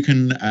 Kelly. If you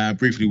can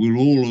briefly, we'll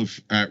all have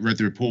read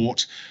the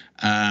report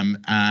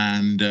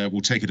and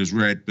we'll take it as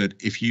read, but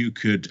if you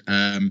could,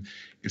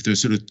 if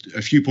there's sort of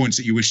a few points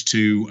that you wish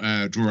to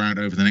draw out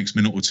over the next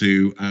minute or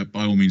two,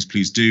 by all means,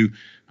 please do.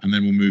 And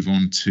then we'll move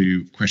on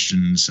to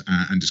questions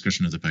and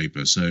discussion of the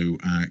paper. So,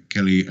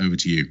 Kelly, over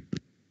to you.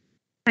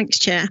 Thanks,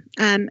 Chair.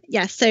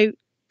 Yeah, so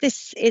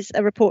this is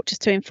a report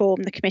just to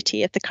inform the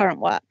committee of the current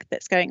work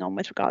that's going on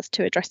with regards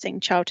to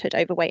addressing childhood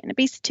overweight and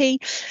obesity.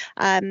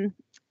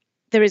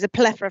 There is a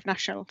plethora of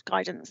national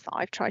guidance that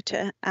I've tried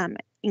to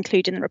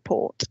include in the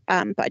report,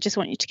 but I just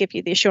want you to give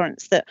you the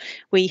assurance that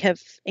we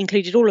have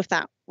included all of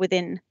that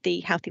within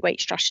the Healthy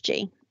Weight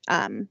Strategy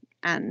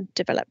and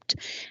developed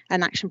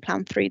an action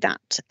plan through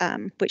that,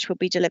 which will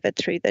be delivered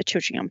through the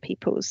Children and Young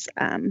People's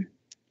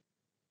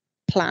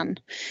plan.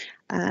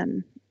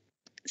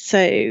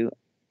 So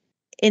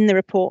in the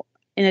report,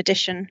 in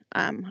addition,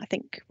 I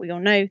think we all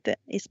know that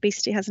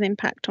obesity has an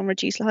impact on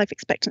reduced life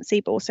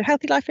expectancy, but also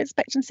healthy life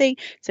expectancy.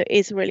 So it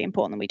is really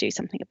important that we do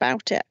something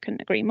about it. I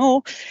couldn't agree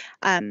more.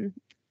 And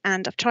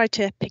I've tried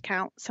to pick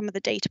out some of the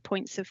data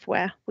points of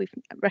where we've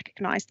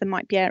recognised there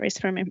might be areas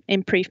for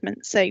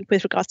improvement. So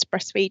with regards to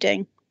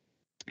breastfeeding,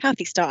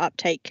 Healthy Start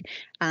uptake,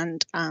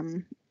 and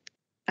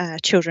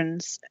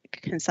children's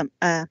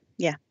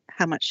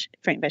how much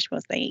fruit and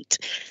vegetables they eat.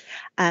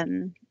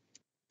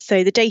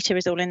 So the data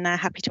is all in there.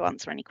 Happy to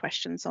answer any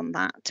questions on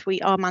that.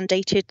 We are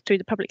mandated through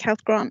the public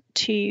health grant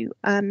to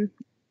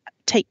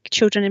take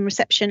children in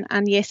reception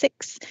and year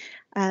 6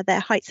 their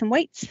heights and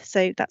weights.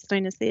 So that's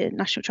known as the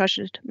National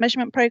Childhood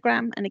Measurement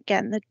Programme. And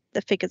again,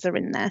 the figures are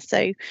in there.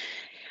 So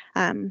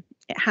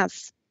it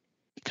has,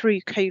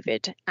 through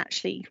COVID,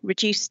 actually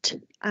reduced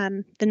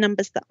the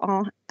numbers that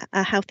are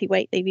a healthy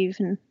weight.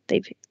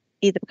 They've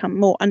either become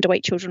more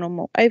underweight children or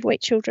more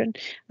overweight children.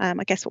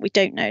 I guess what we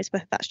don't know is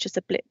whether that's just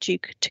a blip due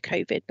to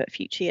COVID, but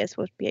future years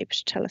will be able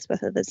to tell us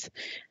whether there's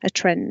a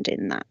trend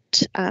in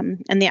that.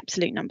 And the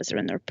absolute numbers are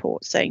in the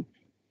report. So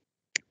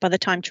by the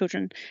time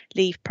children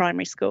leave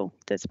primary school,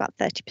 there's about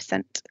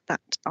 30% that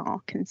are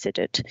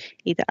considered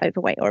either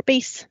overweight or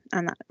obese,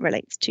 and that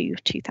relates to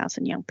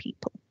 2,000 young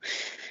people.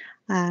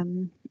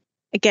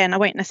 Again, I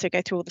won't necessarily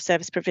go through all the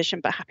service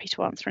provision, but happy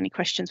to answer any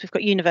questions. We've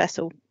got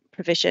universal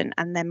provision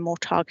and then more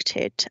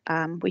targeted.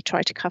 We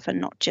try to cover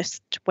not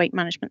just weight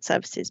management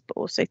services, but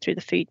also through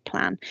the food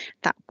plan,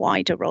 that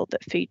wider role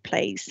that food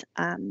plays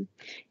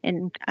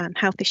in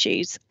health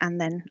issues, and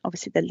then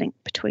obviously the link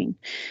between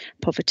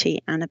poverty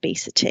and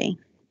obesity.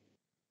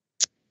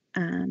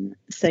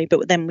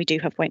 But then we do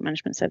have weight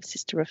management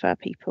services to refer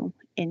people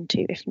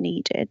into if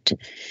needed.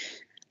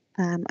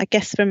 I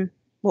guess from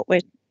what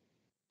we're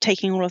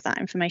taking all of that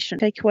information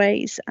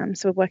takeaways,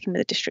 so we're working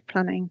with the district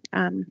planning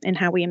in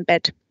how we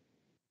embed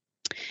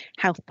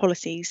health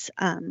policies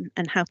and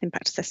health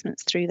impact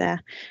assessments through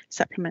their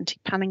supplementary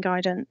planning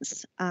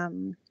guidance.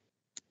 And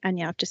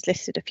yeah, I've just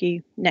listed a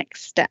few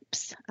next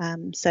steps.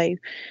 So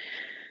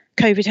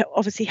COVID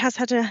obviously has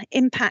had an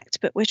impact,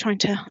 but we're trying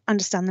to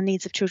understand the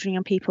needs of children and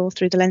young people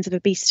through the lens of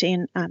obesity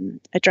and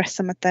address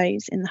some of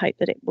those in the hope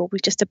that it will be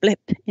just a blip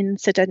in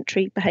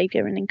sedentary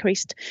behaviour and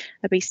increased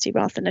obesity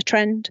rather than a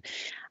trend.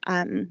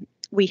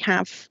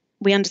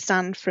 We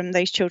understand from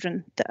those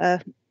children that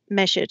are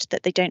measured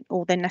that they don't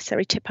all then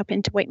necessarily tip up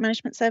into weight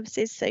management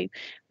services. So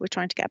we're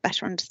trying to get a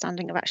better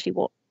understanding of actually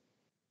what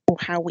or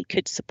how we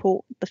could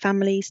support the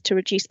families to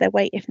reduce their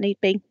weight if need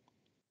be.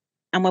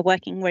 And we're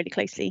working really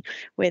closely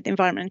with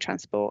Environment and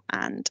Transport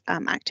and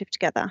Active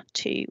together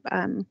to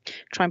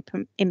try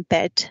and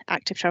embed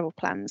active travel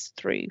plans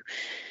through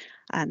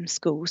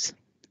schools,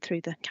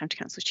 through the County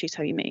Council's Choose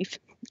How You Move.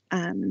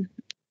 And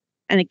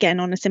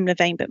again, on a similar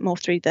vein, but more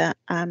through the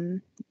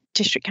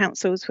district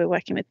councils, we're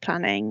working with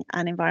planning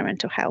and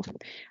environmental health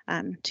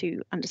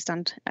to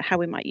understand how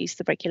we might use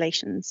the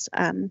regulations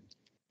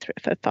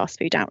for fast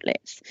food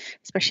outlets,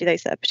 especially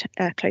those that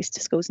are close to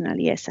schools and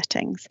early year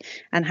settings,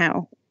 and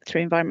how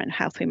through environmental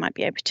health we might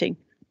be able to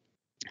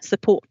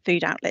support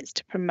food outlets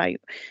to promote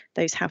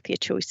those healthier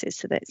choices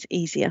so that it's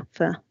easier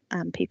for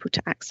people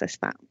to access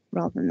that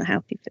rather than the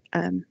healthy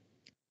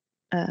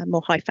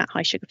more high fat,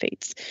 high sugar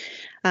foods.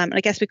 And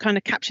I guess we kind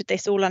of captured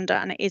this all under,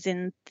 and it is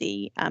in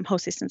the whole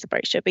systems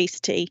approach to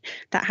obesity,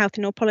 that health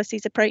in all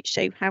policies approach.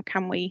 So how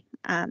can we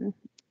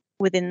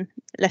within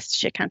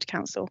Leicestershire County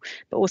Council,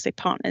 but also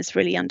partners,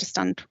 really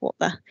understand what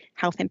the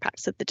health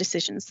impacts of the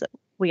decisions that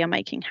we are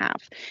making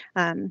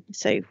have.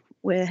 So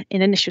we're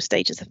in initial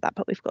stages of that,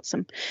 but we've got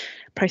some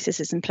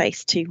processes in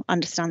place to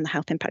understand the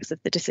health impacts of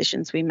the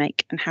decisions we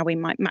make and how we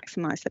might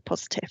maximise the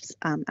positives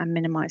and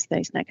minimise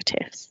those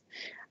negatives.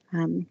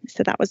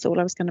 So that was all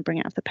I was going to bring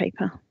out of the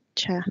paper,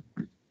 Chair.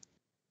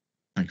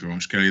 Thank you very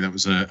much, Kelly. That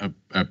was a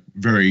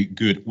very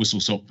good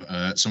whistle-stop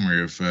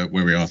summary of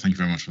where we are. Thank you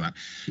very much for that.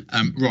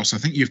 Ross, I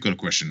think you've got a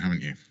question,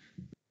 haven't you?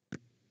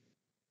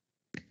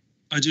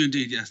 I do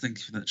indeed, yes. Thank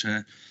you for that,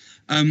 Chair.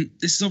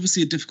 This is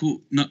obviously a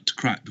difficult nut to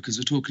crack because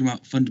we're talking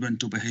about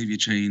fundamental behaviour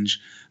change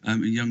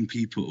in young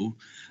people,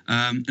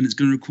 and it's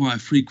going to require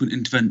frequent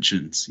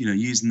interventions,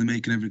 using the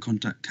Making Every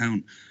Contact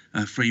Count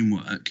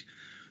framework.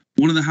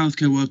 One of the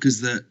healthcare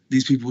workers that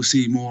these people will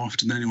see more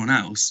often than anyone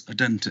else are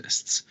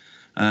dentists,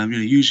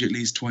 usually at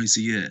least twice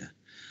a year.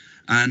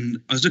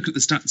 And I was looking at the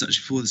stats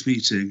actually for this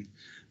meeting,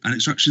 and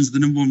extractions are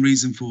the #1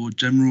 reason for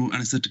general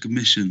anaesthetic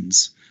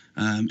admissions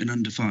in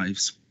under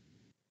 5s.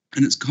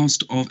 And it's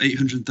cost of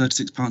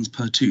 £836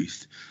 per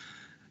tooth.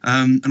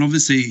 And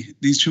obviously,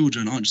 these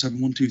children aren't just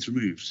having one tooth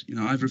removed.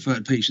 I've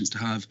referred patients to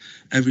have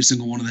every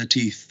single one of their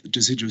teeth,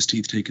 deciduous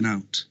teeth, taken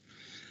out.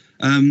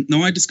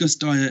 Now, I discuss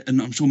diet,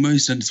 and I'm sure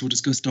most dentists will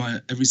discuss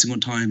diet every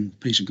single time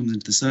a patient comes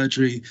into the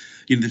surgery,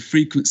 the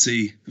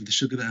frequency of the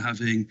sugar they're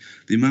having,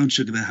 the amount of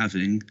sugar they're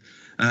having.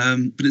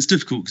 But it's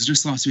difficult because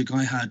just last week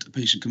I had a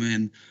patient come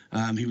in,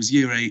 he was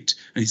year 8,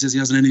 and he says he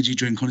has an energy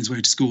drink on his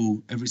way to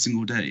school every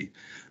single day.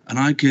 And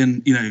I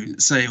can,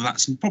 say, well,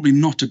 that's probably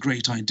not a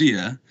great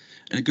idea,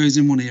 and it goes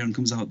in one ear and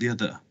comes out the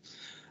other.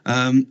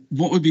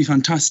 What would be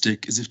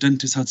fantastic is if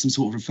dentists had some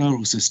sort of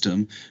referral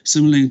system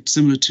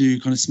similar to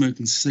kind of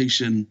smoking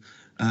cessation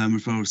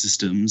referral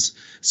systems,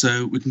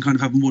 so we can kind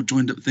of have more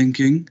joined up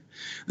thinking.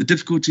 The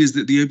difficulty is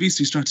that the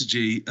obesity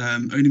strategy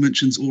only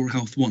mentions oral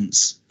health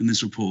once in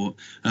this report,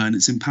 and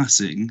it's in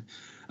passing.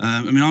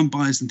 I mean, I'm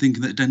biased in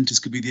thinking that dentists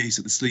could be the ace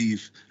up the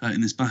sleeve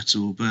in this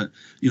battle, but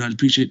I'd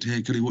appreciate to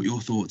hear, Kelly, what your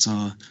thoughts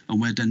are on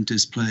where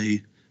dentists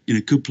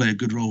could play a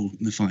good role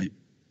in the fight.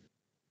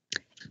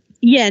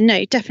 Yeah,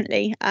 no,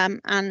 definitely.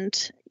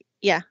 And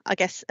yeah, I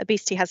guess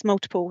obesity has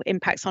multiple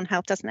impacts on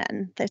health, doesn't it?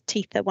 And the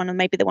teeth are one of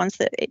maybe the ones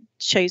that it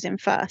shows in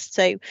first.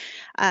 So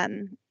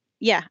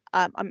yeah,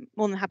 I'm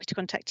more than happy to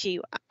contact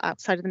you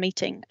outside of the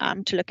meeting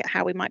to look at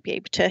how we might be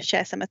able to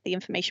share some of the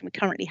information we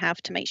currently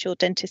have to make sure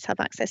dentists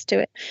have access to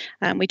it.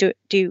 We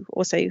do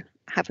also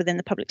have within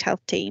the public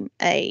health team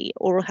a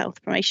oral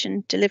health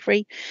promotion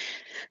delivery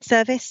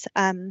service.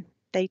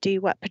 They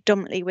do work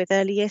predominantly with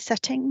early year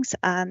settings,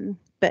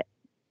 but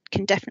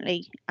can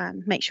definitely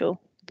make sure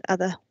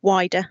other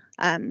wider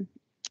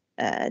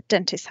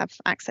dentists have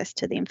access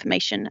to the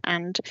information,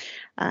 and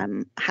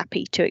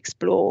happy to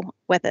explore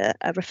whether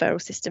a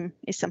referral system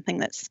is something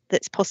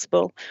that's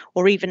possible,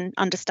 or even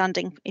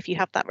understanding if you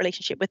have that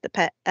relationship with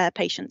the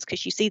patients,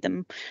 because you see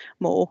them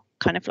more,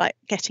 kind of like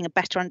getting a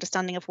better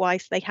understanding of why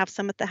they have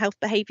some of the health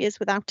behaviours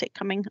without it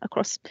coming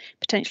across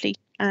potentially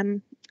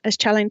as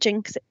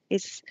challenging, because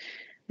it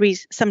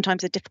is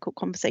sometimes a difficult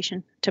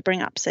conversation to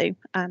bring up. So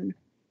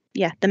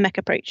yeah, the MEC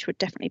approach would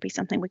definitely be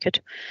something we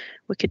could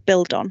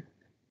build on.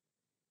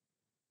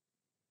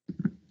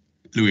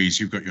 Louise,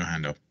 you've got your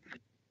hand up.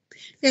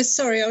 Yes,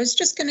 sorry, I was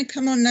just going to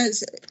come on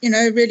as,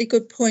 a really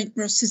good point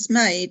Ross has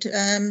made.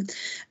 And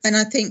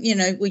I think,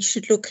 we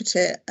should look at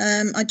it.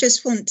 I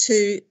just want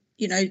to,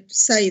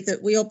 say that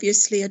we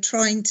obviously are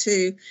trying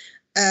to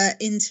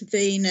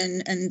intervene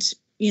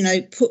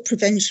and put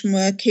prevention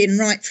work in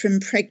right from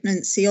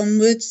pregnancy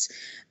onwards,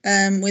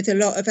 with a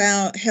lot of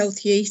our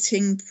healthy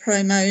eating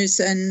promos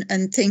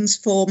and things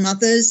for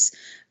mothers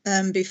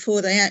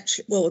before they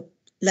actually,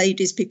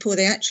 ladies before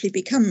they actually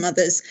become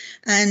mothers,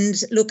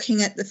 and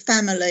looking at the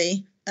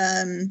family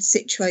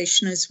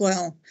situation as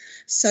well.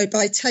 So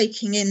by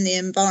taking in the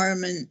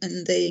environment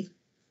and the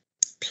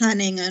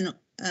planning and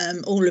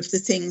all of the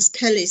things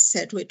Kelly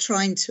said, we're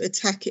trying to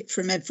attack it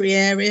from every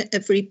area,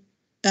 every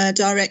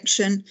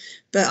direction.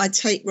 But I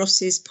take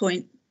Ross's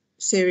point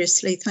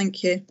seriously.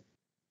 Thank you.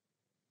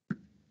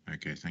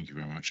 Okay, thank you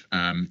very much.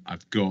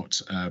 I've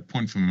got a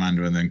point from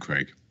Amanda and then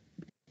Craig.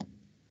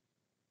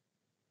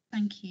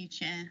 Thank you,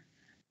 Chair.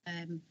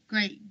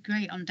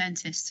 Great on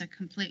dentists. I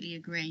completely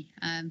agree.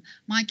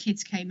 My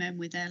kids came in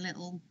with their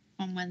little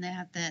one when they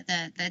had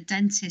their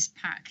dentist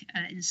pack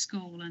in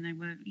school, and they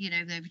were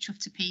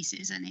chuffed to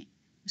pieces, and it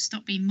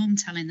stopped being mum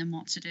telling them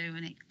what to do,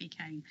 and it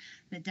became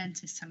the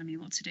dentist telling me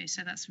what to do.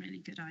 So that's a really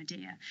good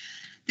idea.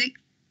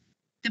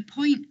 The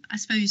point, I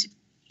suppose,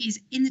 is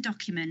in the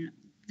document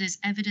there's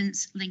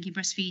evidence linking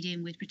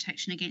breastfeeding with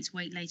protection against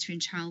weight later in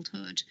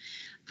childhood,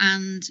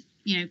 and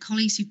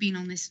colleagues who've been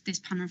on this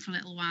panel for a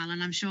little while,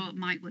 and I'm sure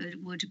Mike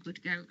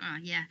would go,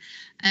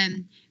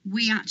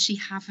 we actually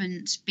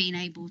haven't been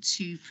able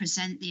to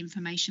present the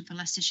information for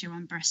Leicestershire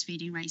on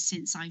breastfeeding rates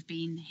since I've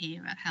been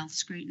here at Health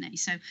Scrutiny.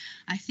 So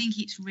I think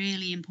it's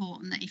really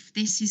important that if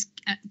this is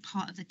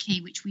part of the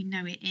key, which we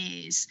know it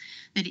is,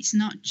 that it's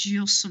not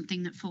just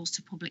something that falls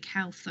to public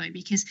health, though,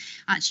 because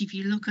actually if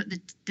you look at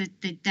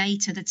the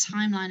data, the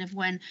timeline of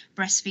when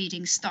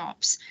breastfeeding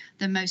stops,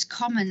 the most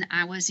common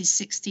hours is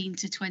 16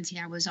 to 20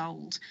 hours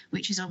old,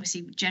 which is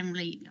obviously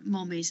generally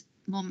mum is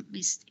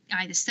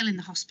either still in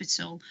the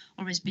hospital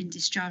or has been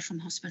discharged from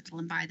hospital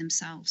and by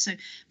themselves. So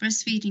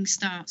breastfeeding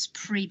starts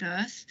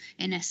pre-birth,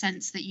 in a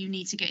sense that you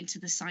need to get into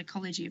the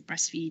psychology of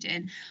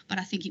breastfeeding, but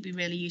I think it'd be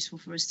really useful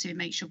for us to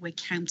make sure we're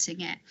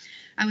counting it.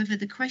 However,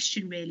 the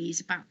question really is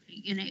about,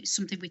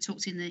 something we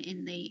talked in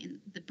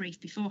the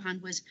brief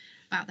beforehand, was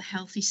about the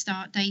Healthy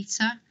Start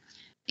data.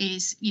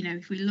 Is,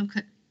 if we look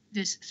at,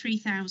 there's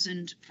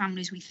 3,000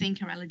 families we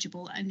think are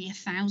eligible, only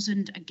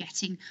 1,000 are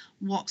getting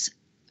what's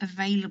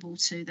available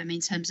to them in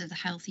terms of the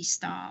Healthy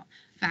Start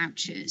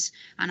vouchers,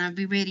 and I'd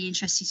be really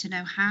interested to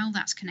know how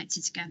that's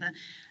connected together,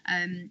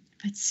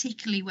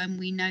 particularly when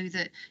we know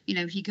that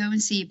if you go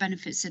and see a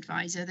benefits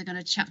advisor, they're going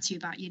to chat to you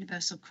about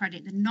universal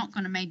credit. They're not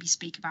going to maybe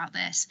speak about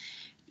this.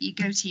 You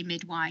go to your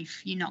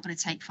midwife, you're not going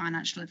to take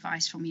financial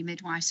advice from your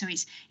midwife. So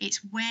it's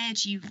where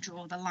do you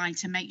draw the line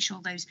to make sure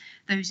those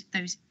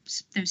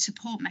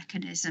support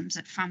mechanisms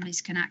that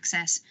families can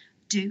access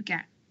do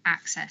get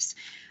accessed.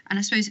 And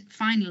I suppose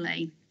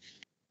finally,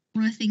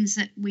 one of the things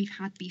that we've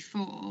had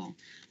before,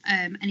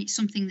 and it's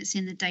something that's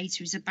in the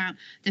data, is about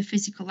the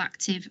physical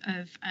active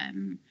of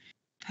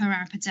per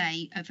hour per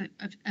day of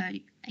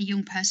a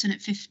young person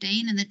at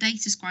 15, and the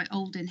data's quite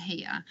old in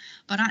here,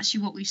 but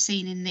actually what we've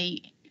seen in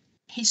the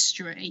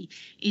history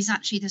is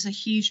actually there's a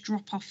huge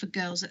drop off for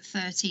girls at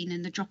 13,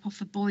 and the drop off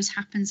for boys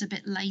happens a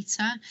bit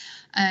later,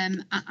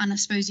 and I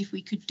suppose if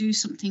we could do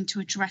something to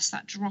address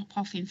that drop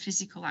off in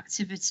physical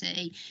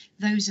activity,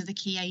 those are the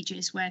key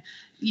ages where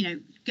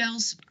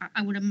girls,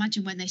 I would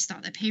imagine when they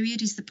start their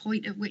period is the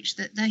point at which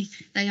that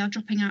they are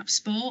dropping out of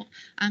sport,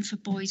 and for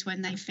boys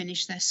when they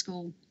finish their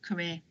school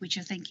career, which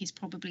I think is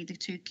probably the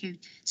two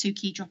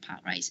key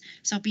dropout rates.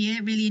 So I'll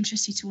be really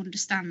interested to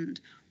understand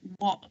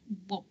what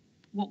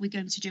what we're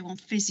going to do on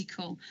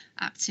physical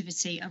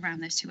activity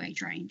around those two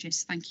age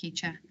ranges. Thank you,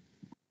 Chair.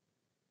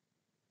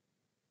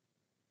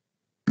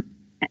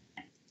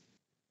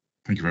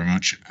 Thank you very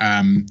much.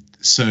 Can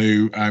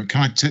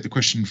I take the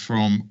question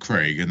from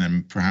Craig, and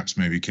then perhaps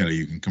maybe Kelly,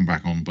 you can come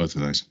back on both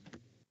of those.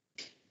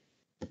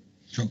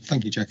 Sure.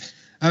 Thank you, Chair.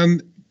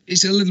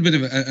 It's a little bit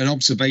of an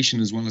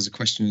observation as well as a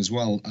question as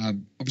well.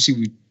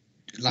 Obviously,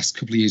 last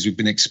couple of years we've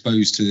been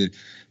exposed to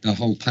the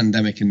whole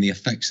pandemic and the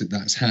effects that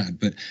that's had.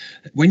 But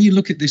when you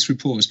look at this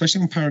report,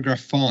 especially on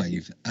paragraph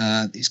 5,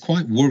 it's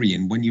quite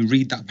worrying when you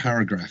read that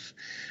paragraph.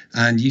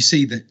 And you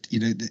see that,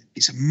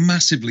 it's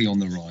massively on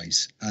the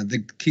rise.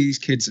 These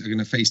kids are going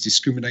to face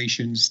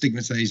discrimination,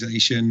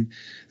 stigmatization,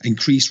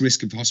 increased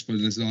risk of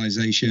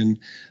hospitalization,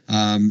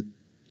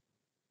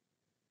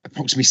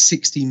 approximately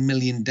 16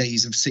 million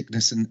days of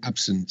sickness and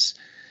absence.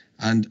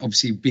 And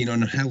obviously being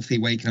on a healthy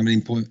way can have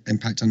an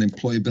impact on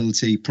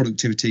employability,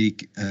 productivity,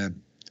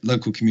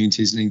 local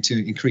communities, and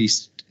to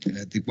increase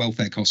the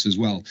welfare costs as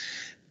well.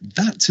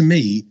 That to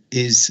me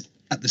is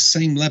at the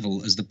same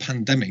level as the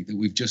pandemic that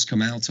we've just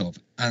come out of.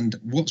 And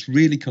what's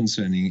really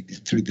concerning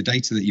through the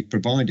data that you've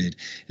provided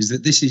is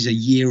that this is a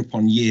year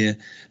upon year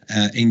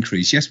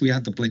increase. Yes, we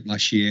had the blip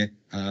last year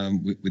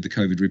with the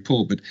COVID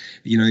report, but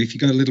if you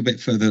go a little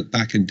bit further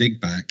back and dig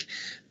back,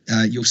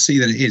 you'll see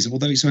that it is,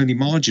 although it's only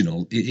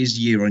marginal, it is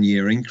year on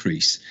year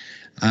increase.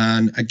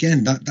 And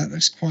again,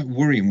 that's quite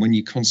worrying when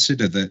you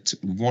consider that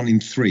 1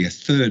 in 3, a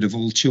third of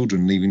all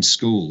children leaving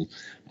school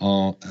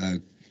are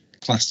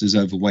classed as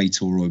overweight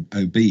or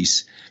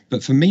obese.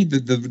 But for me,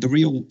 the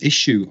real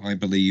issue, I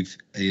believe,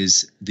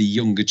 is the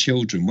younger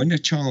children. When a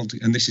child,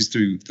 and this is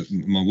through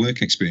my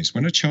work experience,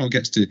 when a child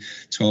gets to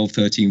 12,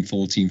 13,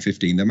 14,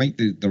 15, they make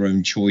their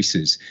own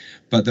choices.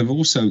 But they've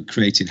also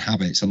created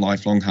habits,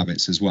 lifelong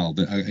habits as well,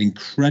 that are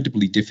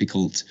incredibly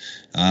difficult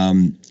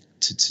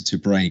to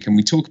break. And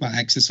we talk about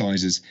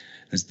exercise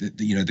as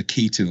the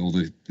key to, or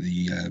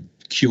the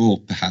cure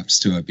perhaps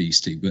to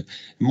obesity, but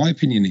in my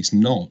opinion it's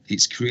not.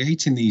 It's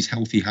creating these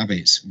healthy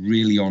habits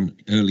really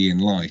early in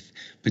life,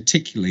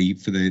 particularly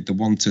for the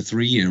 1 to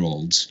 3 year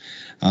olds,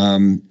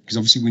 because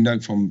obviously we know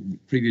from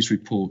previous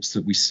reports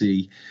that we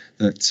see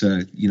that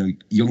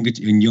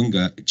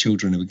younger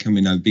children are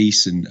becoming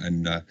obese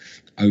and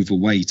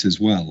overweight as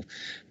well.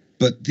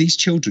 But these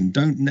children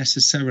don't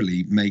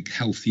necessarily make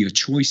healthier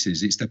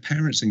choices. It's their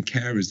parents and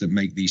carers that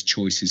make these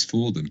choices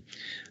for them.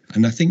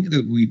 And I think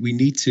that we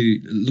need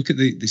to look at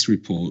this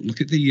report,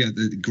 look at the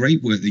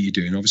great work that you're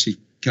doing. Obviously,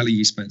 Kelly,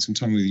 you spent some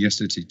time with me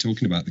yesterday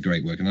talking about the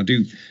great work, and I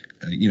do,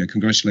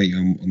 congratulate you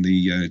on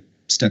the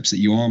steps that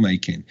you are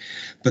making.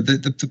 But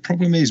the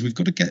problem is we've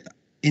got to get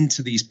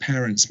into these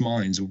parents'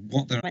 minds of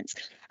what they're.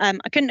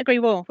 I couldn't agree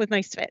more with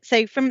most of it.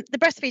 So from the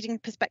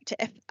breastfeeding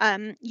perspective,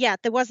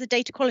 there was a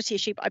data quality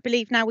issue, but I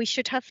believe now we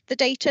should have the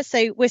data.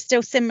 So we're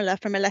still similar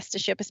from a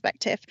Leicestershire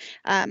perspective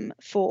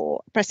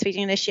for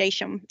breastfeeding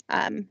initiation.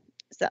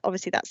 So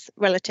obviously that's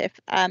relative.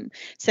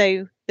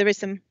 So there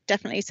is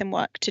definitely some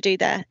work to do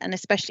there, and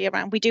especially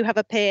around, we do have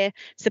a peer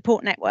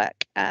support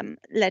network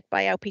led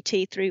by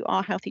LPT through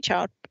our Healthy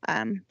Child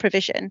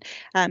provision.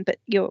 But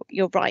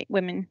you're right,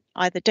 women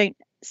either don't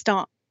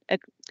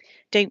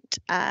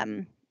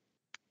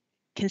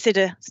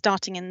consider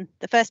starting in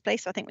the first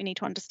place. So I think we need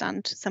to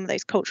understand some of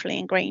those culturally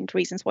ingrained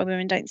reasons why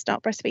women don't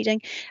start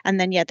breastfeeding. And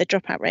then, the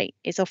dropout rate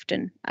is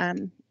often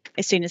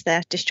as soon as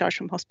they're discharged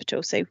from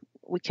hospital. So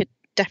we could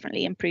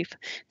definitely improve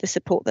the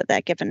support that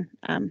they're given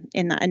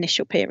in that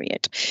initial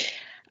period.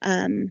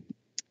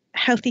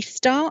 Healthy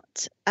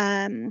Start,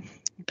 I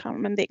can't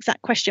remember the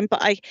exact question,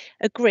 but I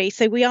agree.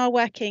 So we are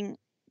working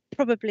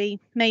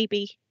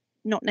maybe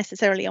not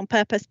necessarily on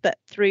purpose, but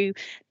through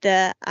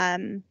the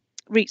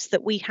routes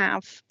that we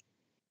have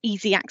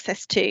easy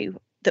access to,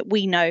 that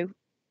we know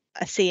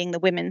are seeing the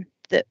women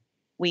that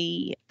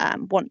we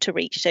want to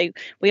reach. So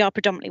we are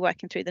predominantly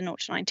working through the 0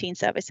 to 19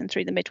 service and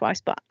through the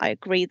midwives, but I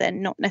agree they're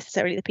not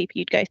necessarily the people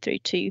you'd go through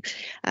to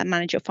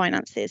manage your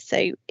finances.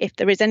 So if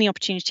there is any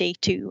opportunity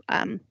to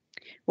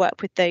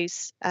work with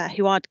those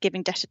who are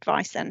giving debt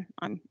advice, then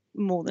I'm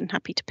more than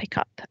happy to pick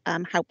up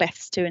how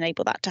best to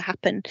enable that to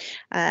happen.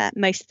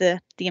 Most of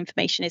the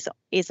information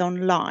is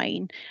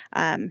online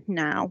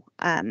now,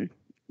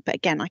 but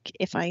again,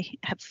 if I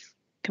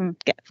can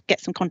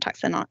get some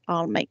contacts, then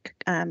I'll make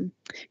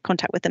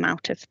contact with them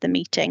out of the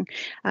meeting.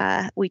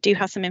 We do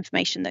have some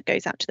information that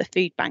goes out to the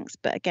food banks,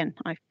 but again,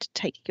 I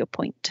take your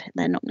point,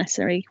 they're not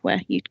necessarily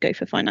where you'd go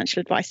for financial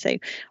advice. So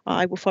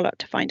I will follow up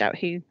to find out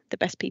who the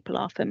best people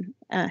are from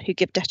who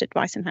give debt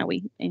advice and how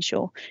we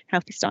ensure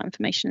Healthy Start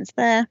information is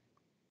there.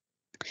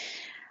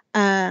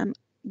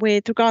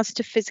 With regards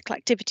to physical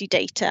activity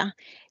data,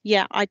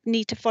 I'd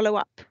need to follow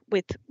up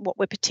with what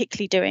we're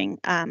particularly doing.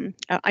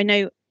 I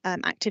know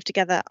Active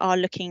Together are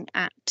looking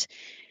at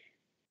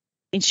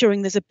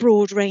ensuring there's a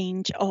broad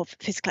range of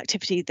physical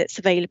activity that's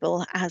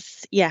available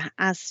as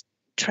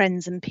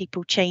trends and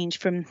people change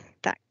from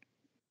that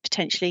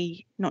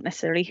potentially not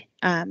necessarily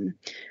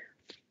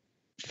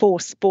for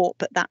sport,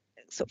 but that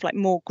sort of like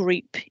more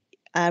group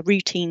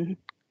routine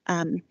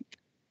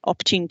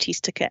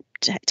opportunities to get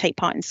take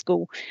part in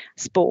school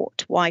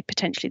sport, why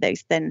potentially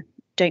those then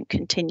don't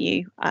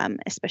continue,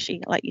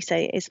 especially like you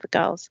say, it is for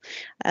girls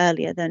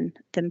earlier than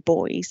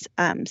boys.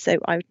 So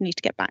I would need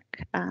to get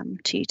back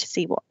to you to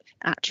see what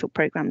actual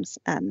programmes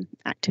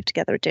Active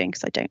Together are doing,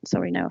 because I don't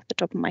know off the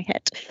top of my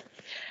head.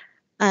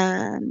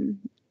 And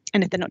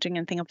if they're not doing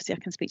anything, obviously I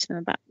can speak to them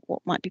about what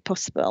might be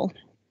possible.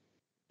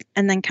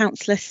 And then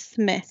Councillor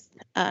Smith,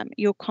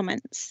 your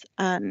comments.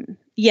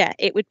 Yeah,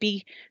 it would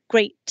be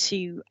great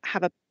to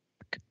have a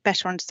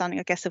better understanding,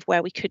 I guess, of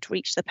where we could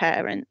reach the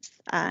parents.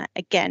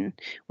 Again,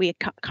 we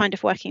are kind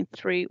of working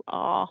through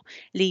our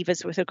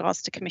levers with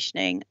regards to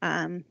commissioning,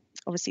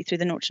 obviously through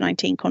the 0 to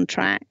 19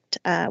 contract,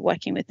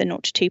 working with the 0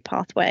 to 2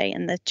 pathway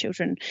and the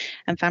children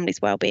and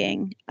families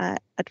wellbeing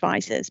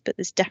advisors, but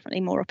there's definitely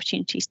more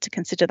opportunities to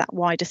consider that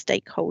wider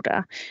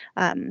stakeholder.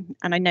 And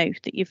I know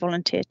that you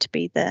volunteered to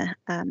be the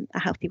a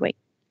Healthy Weight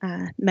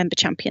member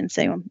champion,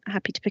 so I'm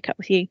happy to pick up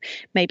with you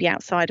maybe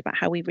outside about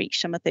how we reach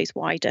some of those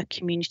wider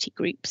community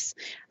groups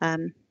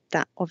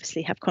that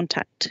obviously have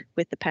contact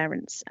with the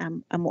parents,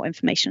 and what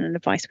information and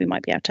advice we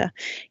might be able to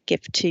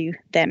give to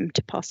them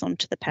to pass on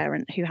to the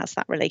parent who has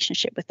that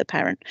relationship with the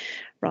parent,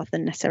 rather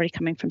than necessarily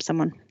coming from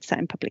someone set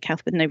in public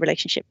health with no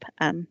relationship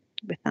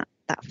with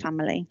that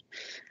family.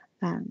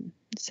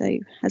 So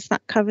has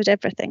that covered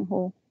everything,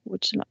 or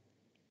would you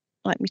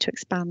like me to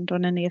expand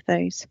on any of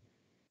those?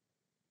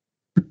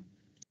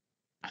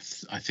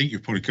 I think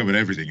you've probably covered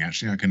everything.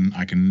 Actually,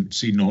 I can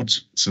see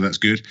nods, so that's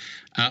good.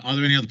 Are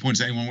there any other points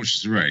that anyone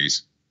wishes to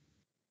raise?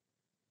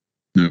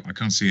 No, I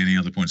can't see any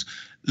other points.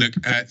 Look,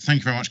 thank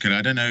you very much, Kelly.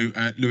 I don't know,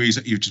 Louise,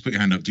 you've just put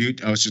your hand up.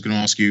 I was just going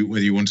to ask you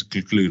whether you want to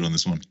conclude on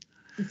this one.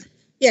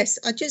 Yes,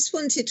 I just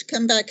wanted to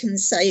come back and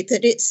say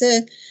that it's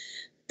a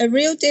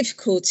real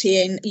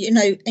difficulty in,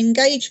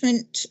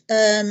 engagement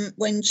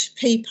when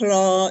people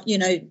are,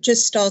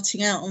 just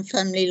starting out on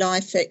family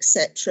life,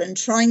 etc., and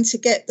trying to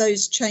get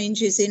those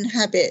changes in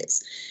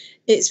habits.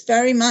 It's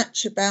very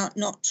much about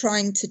not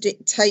trying to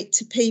dictate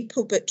to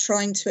people, but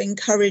trying to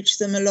encourage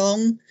them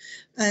along.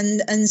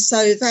 And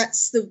so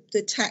that's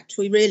the tact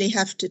we really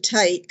have to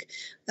take,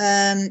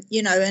 and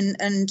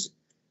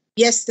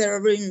yes, there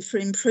are room for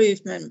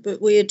improvement,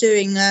 but we are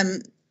doing,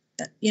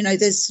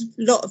 there's a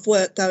lot of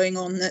work going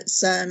on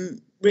that's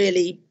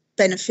really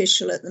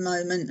beneficial at the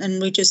moment,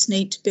 and we just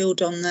need to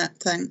build on that.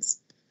 Thanks.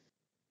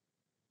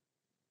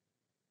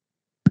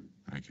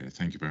 Okay,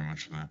 thank you very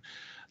much for that.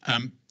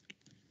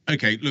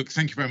 Okay, look,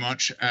 thank you very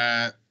much.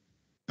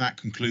 That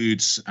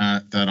concludes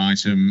that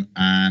item,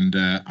 and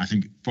I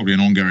think probably an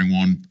ongoing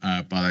one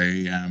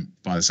by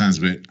the sounds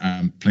of it.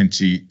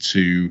 Plenty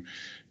to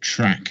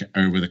track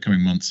over the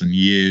coming months and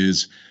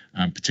years,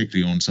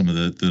 particularly on some of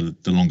the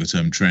longer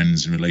term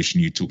trends in relation.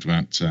 You talked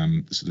about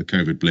sort of the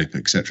COVID blip,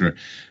 etc.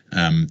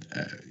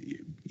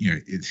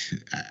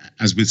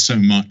 As with so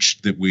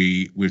much that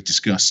we've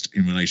discussed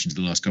in relation to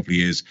the last couple of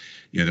years,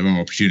 there are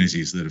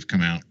opportunities that have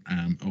come out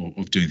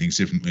of doing things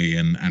differently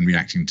and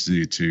reacting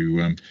to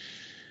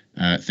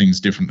things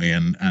differently,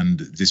 and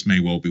this may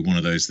well be one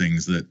of those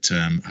things that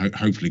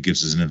hopefully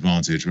gives us an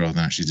advantage rather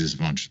than actually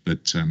disadvantage.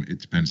 But it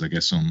depends, I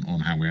guess, on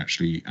how we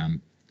actually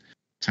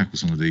tackle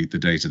some of the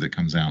data that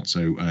comes out.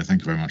 So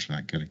thank you very much for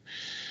that, Kelly.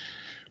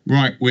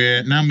 Right,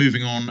 we're now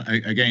moving on,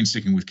 again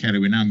sticking with Kelly,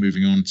 we're now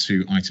moving on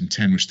to item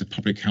 10, which is the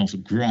public health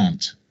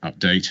grant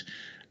update,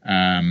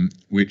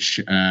 which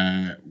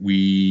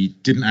we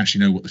didn't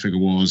actually know what the figure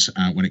was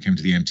when it came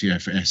to the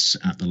MTFS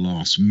at the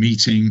last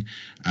meeting,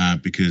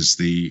 because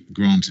the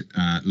grant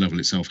level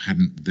itself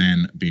hadn't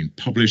then been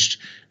published.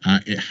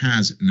 It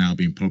has now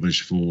been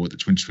published for the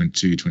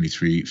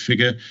 2022-23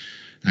 figure.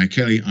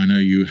 Kelly, I know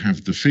you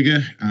have the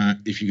figure.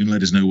 If you can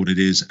let us know what it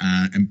is,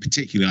 and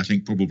particularly, I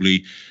think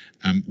probably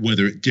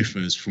whether it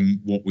differs from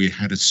what we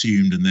had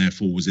assumed and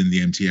therefore was in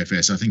the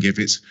MTFS. I think if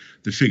it's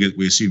the figure that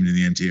we assumed in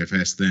the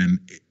MTFS, then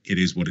it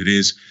is what it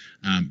is.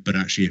 But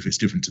actually, if it's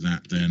different to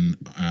that, then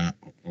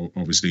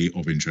obviously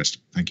of interest.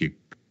 Thank you.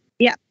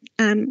 Yeah.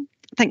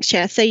 Thanks,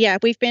 Chair. So yeah,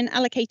 we've been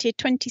allocated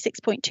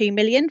 26.2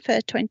 million for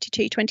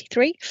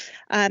 22-23,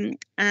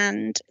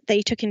 and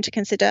they took into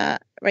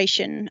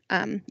consideration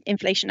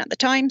inflation at the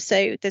time.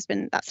 So that's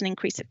an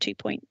increase of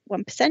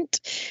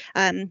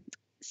 2.1%.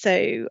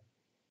 So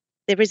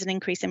there is an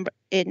increase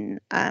in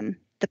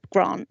the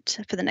grant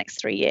for the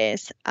next 3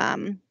 years,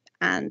 but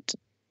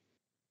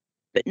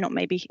not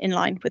maybe in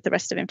line with the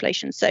rest of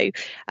inflation. So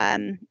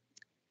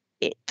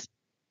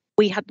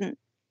we hadn't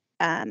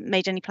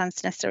made any plans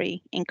to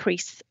necessarily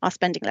increase our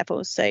spending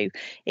levels, so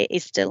it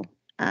is still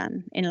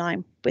in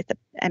line with the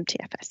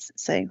MTFS.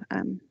 So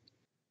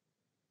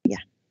yeah.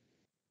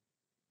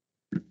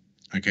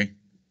 Okay,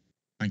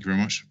 thank you very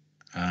much.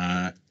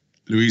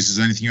 Louise, is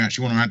there anything you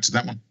actually want to add to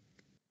that one?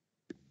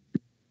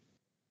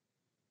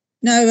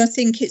 No, I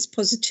think it's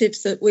positive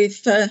that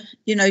we've,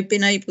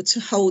 been able to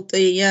hold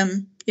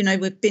the,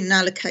 we've been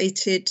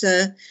allocated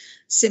a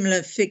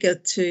similar figure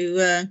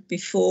to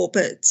before,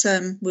 but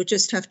we'll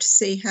just have to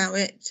see how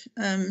it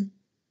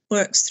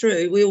works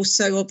through, we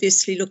also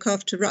obviously look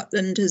after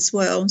Rutland as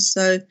well.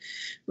 So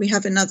we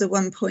have another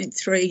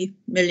 1.3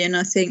 million,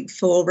 I think,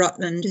 for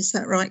Rutland. Is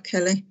that right,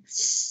 Kelly?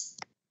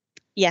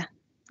 Yeah,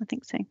 I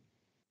think so.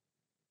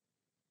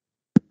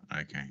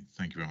 Okay,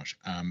 thank you very much.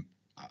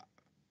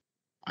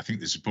 I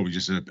think this is probably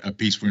just a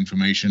piece for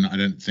information. I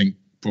don't think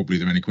probably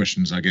there are any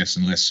questions, I guess,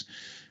 unless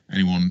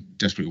anyone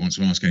desperately wants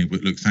to ask any.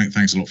 But look,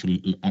 thanks a lot for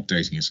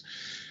updating us.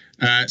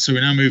 So we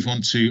now move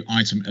on to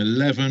item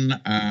 11,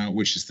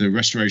 which is the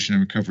restoration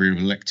and recovery of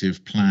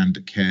elective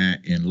planned care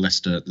in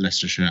Leicester,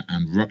 Leicestershire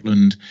and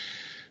Rutland.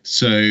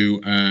 So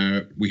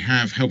we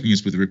have helping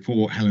us with the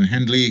report Helen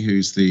Hendley,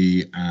 who's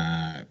the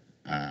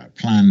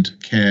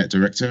Planned Care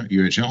Director at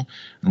UHL,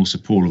 and also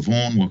Paula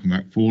Vaughan. Welcome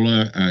back,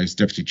 Paula, who's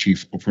Deputy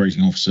Chief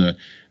Operating Officer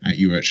at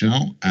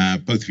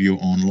UHL. Both of you are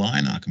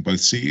online. I can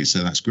both see you, so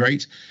that's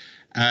great.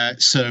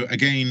 So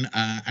again,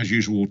 as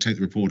usual, we'll take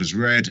the report as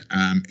read.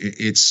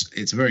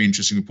 It's a very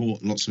interesting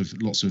report. Lots of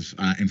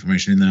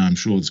information in there. I'm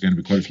sure there's going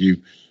to be quite a few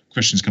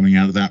questions coming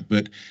out of that.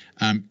 But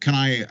can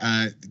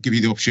I give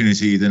you the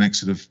opportunity, the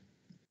next sort of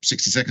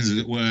 60 seconds, as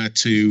it were,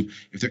 to,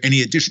 if there are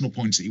any additional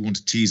points that you want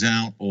to tease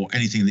out or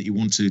anything that you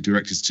want to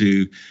direct us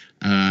to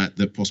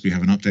that possibly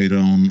have an update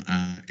on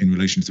in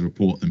relation to the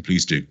report, then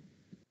please do.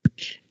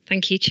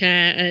 Thank you,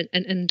 Chair,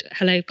 and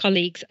hello,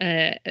 colleagues.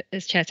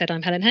 As Chair said,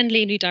 I'm Helen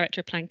Hendley, new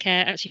Director of Planned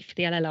Care, actually for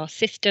the LLR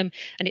system,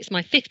 and it's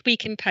my 5th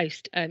week in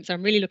post, so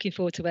I'm really looking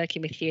forward to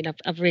working with you, and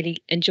I've really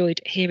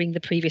enjoyed hearing the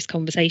previous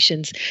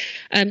conversations.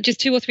 Just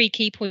 2 or 3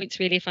 key points,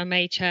 really, if I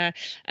may, Chair.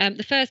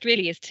 The first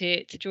really is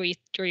to draw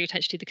your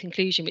attention to the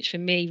conclusion, which for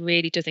me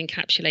really does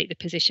encapsulate the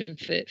position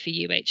for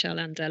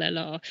UHL and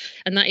LLR,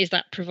 and that is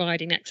that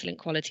providing excellent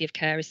quality of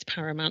care is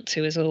paramount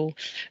to us all.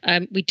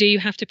 We do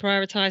have to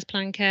prioritise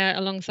planned care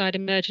alongside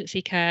emergency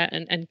care,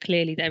 and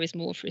clearly there is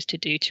more for us to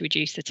do to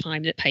reduce the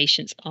time that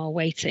patients are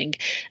waiting,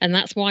 and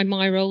that's why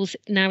my role's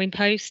now in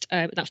post.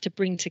 That's to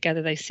bring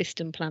together those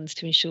system plans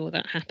to ensure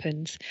that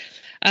happens.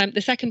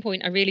 The second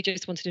point I really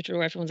just wanted to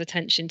draw everyone's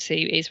attention to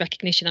is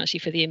recognition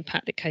actually for the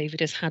impact that COVID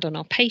has had on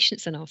our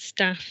patients and our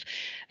staff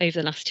over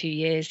the last 2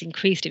 years.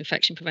 Increased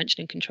infection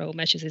prevention and control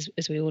measures,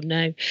 as we all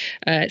know,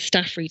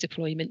 staff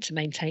redeployment to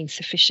maintain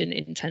sufficient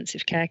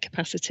intensive care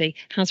capacity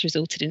has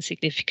resulted in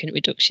significant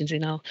reductions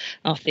in our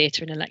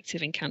theatre and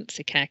elective and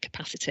cancer care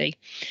capacity.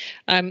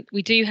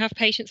 We do have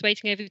patients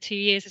waiting over 2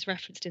 years, as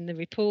referenced in the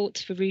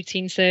report, for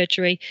routine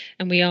surgery,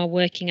 and we are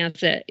working as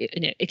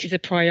it is a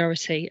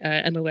priority,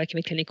 and we're working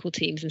with clinical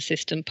teams and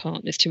system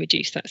partners to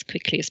reduce that as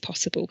quickly as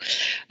possible.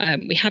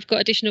 We have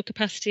got additional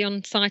capacity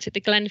on site at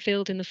the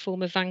Glenfield in the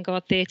form of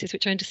Vanguard Theatres,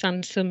 which I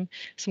understand some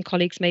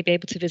colleagues may be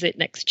able to visit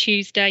next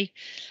Tuesday.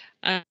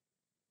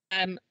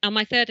 And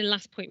my third and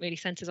last point really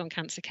centres on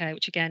cancer care,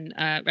 which again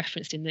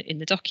referenced in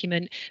the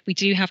document. We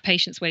do have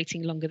patients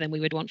waiting longer than we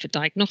would want for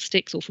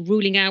diagnostics or for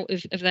ruling out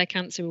of their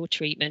cancer or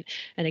treatment.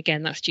 And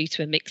again, that's due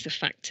to a mix of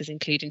factors,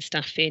 including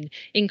staffing,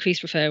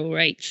 increased referral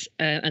rates,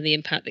 and the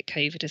impact that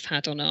COVID has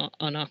had on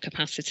our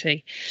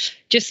capacity.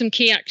 Just some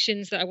key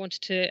actions that I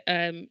wanted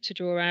to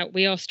draw out.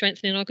 We are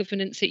strengthening our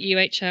governance at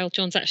UHL.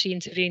 John's actually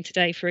interviewing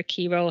today for a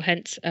key role,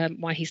 hence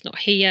why he's not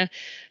here.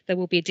 There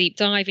will be a deep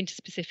dive into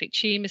specific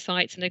tumour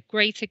sites and a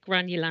greater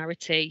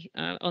granularity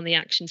on the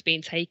actions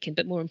being taken,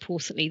 but more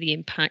importantly, the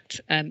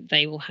impact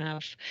they will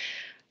have.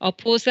 I'll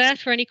pause there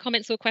for any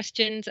comments or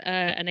questions,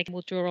 and again,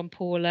 we'll draw on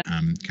Paula.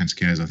 Cancer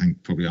Cares, I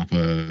think, probably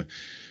upper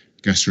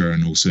gastro,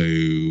 and also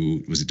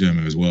was it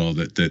derma as well,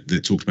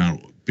 that talked about,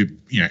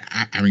 you know,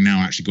 having now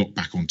actually got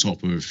back on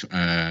top of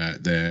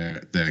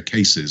their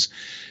cases.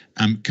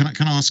 Can I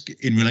ask,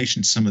 in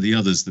relation to some of the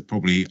others that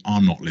probably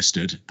are not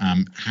listed,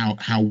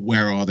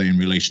 where are they in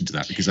relation to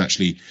that? Because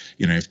actually,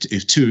 you know,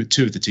 if two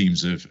of the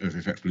teams have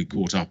effectively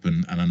caught up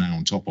and are now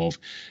on top of,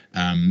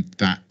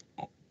 that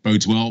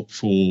bodes well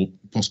for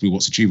possibly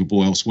what's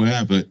achievable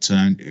elsewhere. But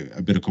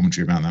a bit of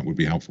commentary about that would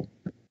be helpful.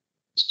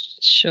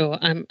 Sure,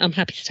 I'm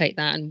happy to take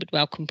that, and would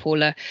welcome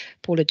Paula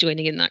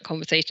joining in that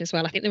conversation as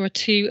well. I think there are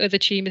 2 other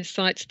tumour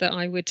sites that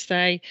I would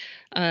say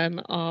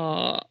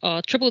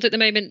are troubled at the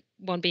moment,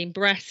 one being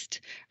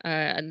breast,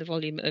 and the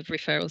volume of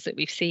referrals that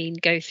we've seen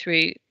go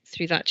through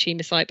that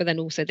tumour site, but then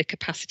also the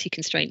capacity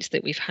constraints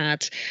that we've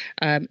had.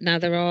 Now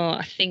there are,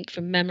 I think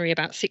from memory,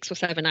 about 6 or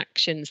 7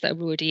 actions that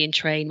are already in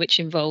train, which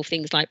involve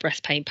things like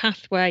breast pain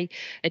pathway,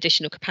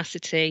 additional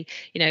capacity,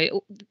 you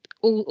know,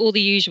 all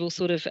the usual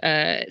sort of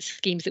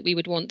schemes that we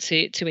would want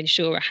to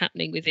ensure are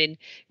happening within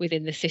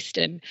the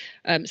system.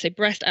 So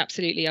breast,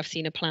 absolutely, I've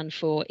seen a plan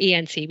for.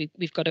 ENT,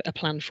 we've got a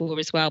plan for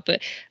as well,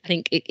 but I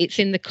think it's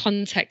in the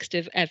context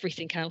of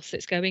everything else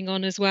that's going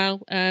on as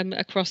well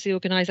across the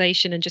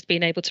organisation, and just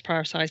being able to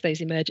prioritise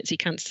those emergency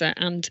cancer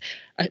and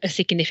a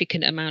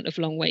significant amount of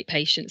long wait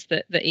patients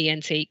that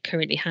ENT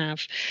currently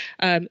have.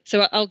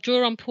 So I'll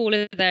draw on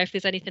Paula there if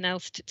there's anything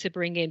else to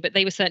bring in, but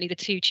they were certainly the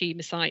 2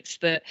 tumour sites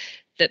that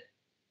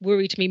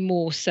worried me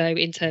more so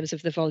in terms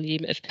of the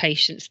volume of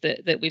patients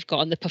that we've got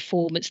and the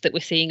performance that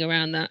we're seeing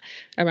around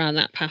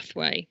that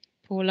pathway.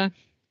 Paula?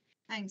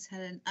 Thanks,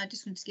 Helen. I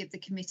just want to give the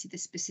committee the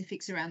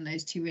specifics around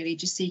those two, really,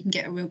 just so you can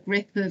get a real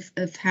grip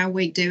of how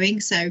we're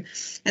doing. So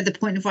at the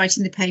point of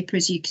writing the paper,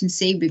 as you can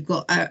see, we've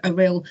got a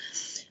real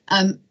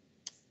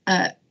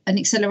an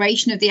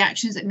acceleration of the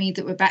actions that mean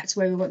that we're back to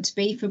where we want to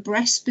be. For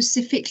breast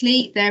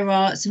specifically, there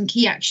are some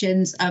key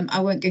actions. I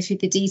won't go through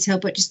the detail,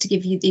 but just to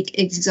give you the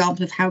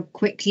example of how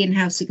quickly and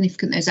how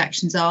significant those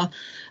actions are.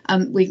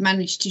 We've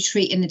managed to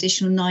treat an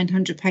additional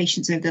 900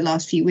 patients over the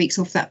last few weeks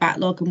off that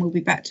backlog, and we'll be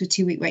back to a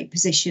 2-week wait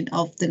position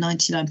of the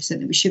 99%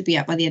 that we should be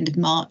at by the end of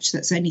March.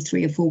 That's only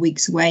 3 or 4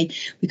 weeks away.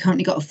 We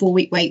currently got a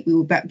 4-week wait. We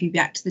will be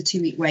back to the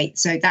 2-week wait.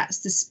 So that's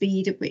the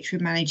speed at which we're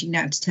managing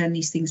now to turn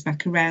these things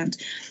back around.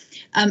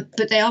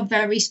 But they are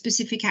very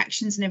specific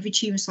actions, and every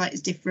tumour site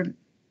is different.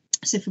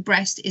 So for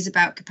breast is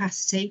about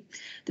capacity.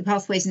 The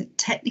pathway isn't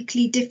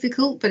technically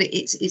difficult, but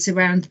it's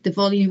around the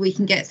volume we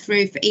can get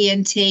through. For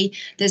ENT,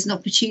 there's an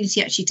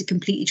opportunity actually to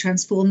completely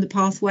transform the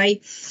pathway.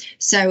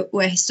 So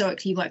where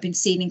historically you might have been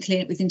seen in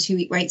clinic within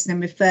 2-week waits and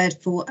then referred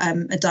for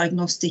a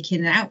diagnostic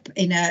in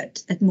a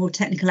more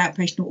technical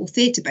outpatient or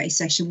theatre-based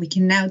session, we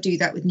can now do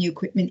that with new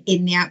equipment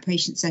in the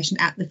outpatient session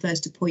at the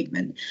first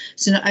appointment.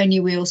 So not only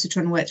are we also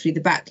trying to work through the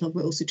backlog,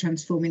 we're also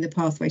transforming the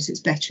pathway so it's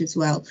better as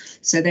well.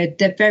 So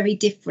they're very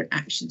different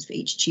actions for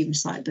each tumour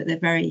site, but they're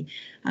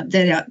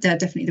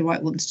definitely the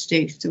right ones to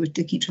do. So we're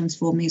looking at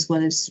transforming as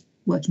well as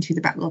working through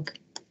the backlog.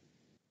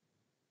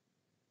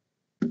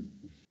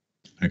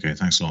 Okay,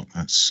 thanks a lot.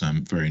 That's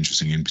very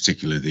interesting, in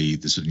particular the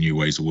sort of new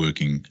ways of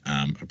working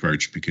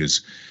approach,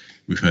 because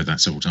we've heard that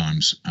several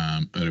times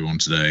earlier on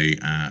today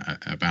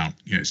about,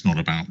 it's not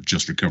about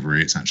just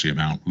recovery, it's actually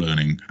about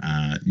learning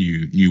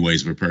new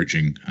ways of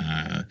approaching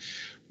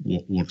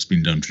what's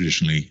been done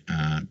traditionally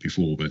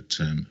before, but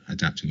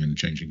adapting and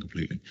changing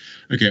completely.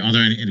 Okay, are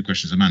there any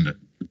questions? Amanda?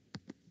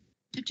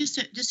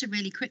 Just a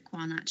really quick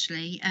one,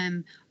 actually,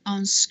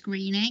 on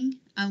screening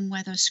and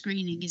whether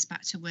screening is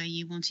back to where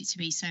you want it to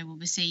be. So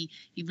obviously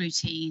your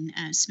routine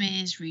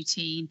smears,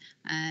 routine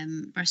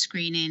breast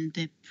screening,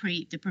 the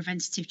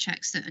preventative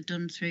checks that are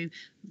done through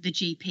the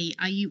GP.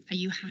 Are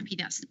you happy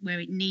that's where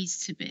it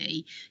needs to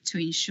be to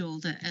ensure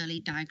that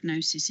early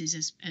diagnosis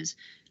is as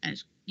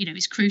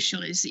is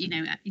crucial as,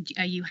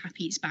 are you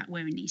happy it's back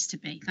where it needs to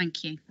be?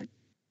 Thank you.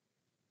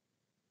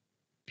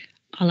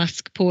 I'll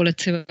ask Paula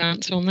to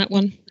answer on that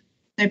one.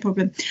 No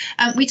problem.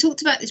 We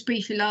talked about this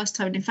briefly last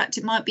time, and in fact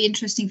it might be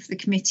interesting for the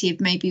committee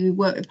if maybe we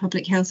work with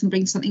public health and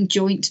bring something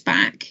joint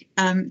back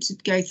to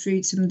go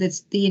through some of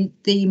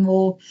the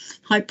more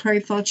high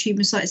profile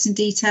tumour sites in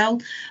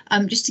detail.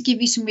 Just to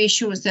give you some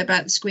reassurance there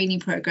about the screening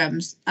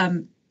programmes.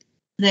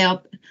 They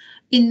are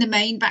in the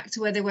main back to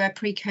where they were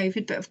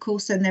pre-COVID, but of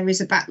course then there is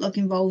a backlog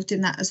involved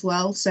in that as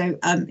well, so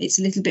it's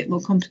a little bit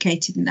more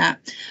complicated than that.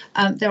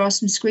 There are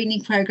some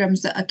screening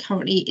programs that are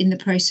currently in the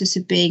process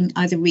of being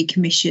either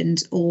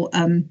recommissioned or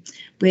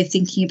we're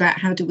thinking about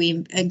how do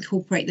we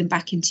incorporate them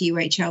back into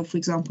UHL, for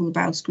example, the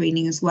bowel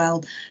screening as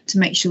well, to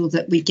make sure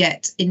that we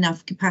get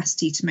enough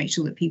capacity to make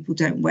sure that people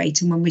don't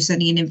wait, and when we're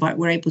sending an invite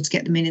we're able to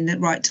get them in the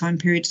right time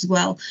period as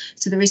well.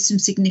 So there is some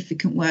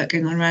significant work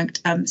going on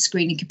around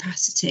screening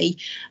capacity.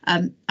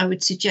 I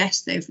would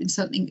suggest though, in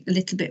something a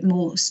little bit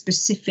more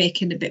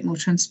specific and a bit more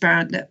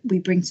transparent, that we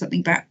bring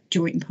something back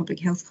joint and public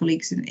health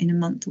colleagues in a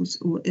month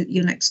or at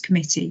your next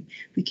committee.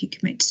 We could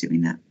commit to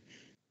doing that.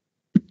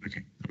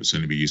 Okay, that would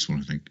certainly be useful.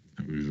 I think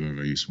that would be very,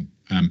 very useful.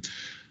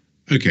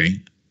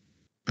 Okay,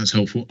 that's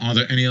helpful. Are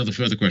there any other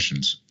further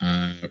questions?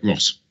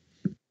 Ross?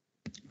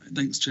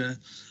 Thanks, Chair.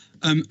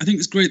 I think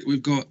it's great that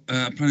we've got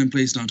a plan in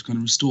place now to kind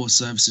of restore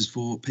services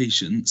for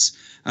patients.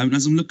 And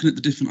as I'm looking at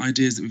the different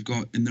ideas that we've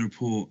got in the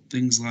report,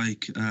 things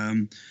like,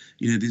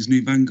 these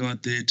new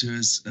vanguard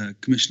theatres,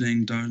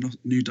 commissioning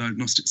new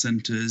diagnostic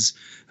centres,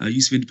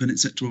 use of independent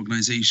sector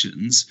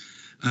organisations,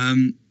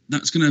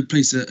 that's going to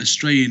place a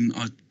strain,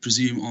 I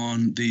presume,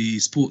 on the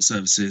support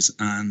services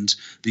and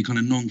the kind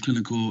of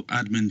non-clinical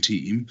admin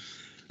team.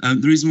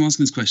 The reason I'm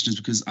asking this question is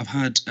because I've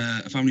had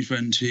a family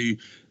friend who,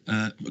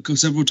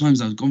 several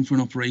times I've gone for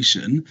an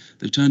operation,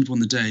 they've turned up on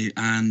the day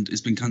and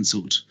it's been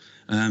cancelled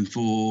and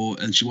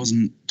she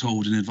wasn't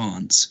told in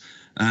advance.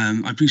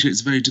 I appreciate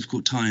it's a very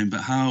difficult time,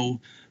 but how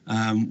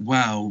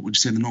well would you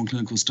say the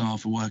non-clinical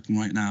staff are working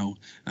right now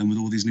with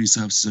all these new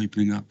services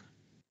opening up?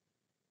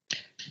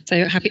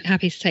 So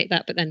happy to take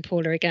that, but then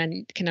Paula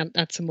again can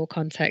add some more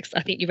context.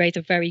 I think you raise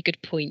a very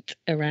good point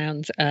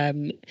around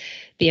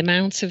the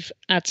amount of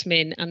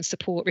admin and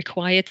support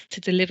required to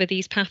deliver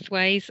these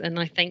pathways, and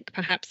I think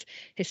perhaps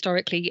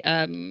historically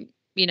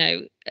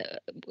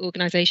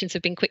organisations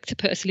have been quick to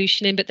put a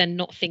solution in, but then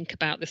not think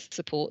about the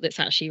support that's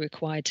actually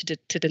required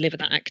to deliver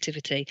that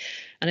activity.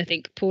 And I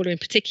think Paula in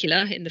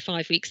particular, in the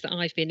 5 weeks that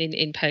I've been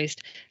in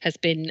post, has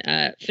been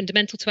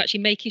fundamental to actually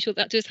making sure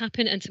that does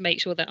happen and to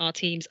make sure that our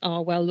teams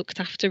are well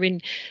looked after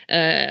in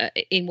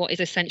what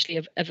is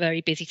essentially a very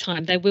busy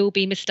time. There will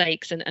be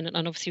mistakes, and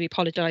obviously we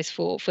apologise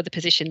for the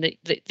position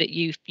that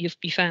you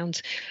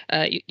found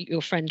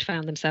your friend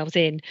found themselves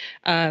in.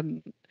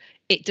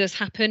 it does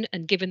happen,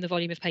 and given the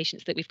volume of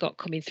patients that we've got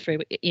coming through,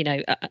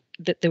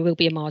 that there will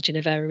be a margin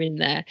of error in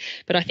there.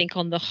 But I think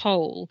on the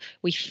whole,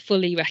 we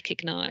fully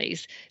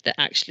recognise that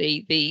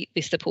actually the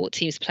support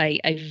teams play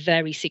a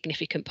very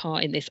significant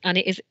part in this, and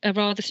it is a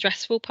rather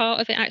stressful part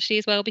of it actually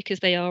as well,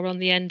 because they are on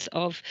the end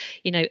of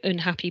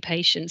unhappy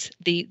patients,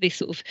 the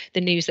sort of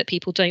the news that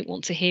people don't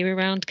want to hear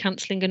around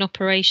cancelling an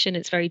operation.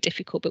 It's very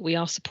difficult, but we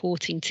are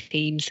supporting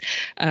teams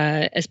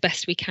as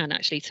best we can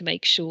actually to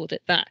make sure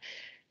that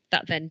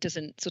then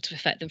doesn't sort of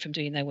affect them from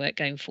doing their work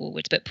going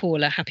forward. But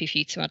Paula, happy for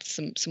you to add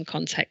some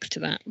context to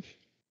that.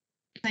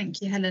 Thank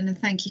you, Helen, and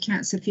thank you,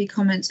 Councillor, for your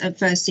comments. And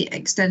firstly,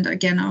 extend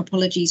again our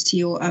apologies to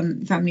your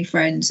family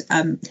friends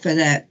for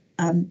their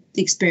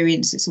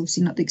experience. It's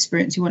obviously not the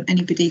experience we want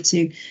anybody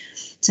to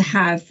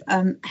have.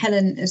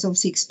 Helen has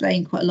obviously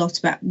explained quite a lot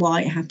about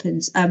why it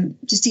happens.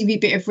 Just to give you a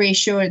bit of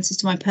reassurance as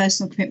to my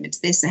personal commitment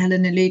to this that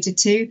Helen alluded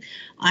to,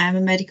 I am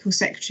a medical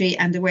secretary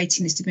and a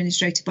waiting list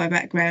administrator by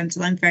background,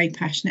 and I'm very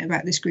passionate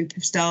about this group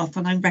of staff,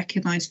 and I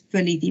recognise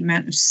fully the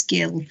amount of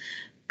skill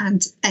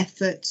and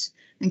effort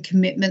and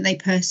commitment they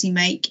personally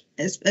make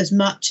as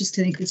much as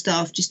clinical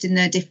staff, just in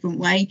their different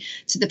way,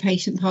 to the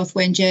patient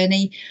pathway and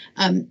journey.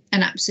 And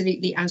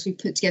absolutely, as we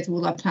put together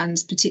all our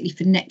plans, particularly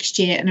for next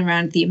year and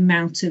around the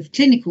amount of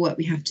clinical work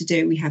we have to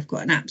do, we have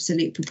got an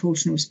absolute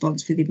proportional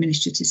response for the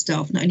administrative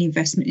staff, not only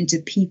investment into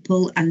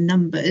people and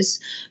numbers,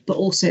 but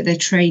also their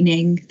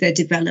training, their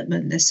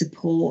development, their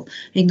support,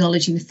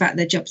 acknowledging the fact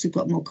their jobs have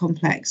got more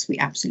complex. We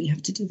absolutely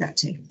have to do that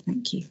too.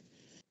 Thank you.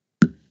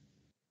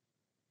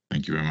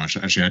 Thank you very much.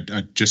 Actually,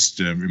 I just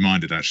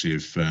reminded actually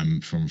of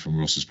from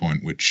Ross's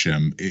point, which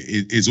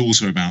is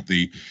also about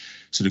the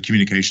sort of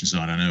communication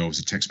side. I know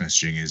obviously text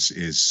messaging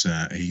is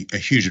a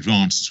huge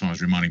advance as far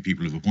as reminding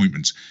people of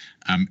appointments.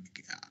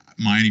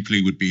 My only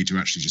plea would be to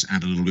actually just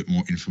add a little bit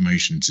more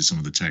information to some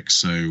of the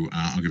text. So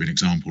I'll give you an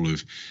example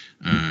of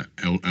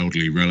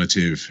elderly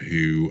relative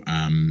who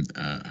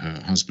her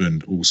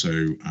husband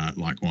also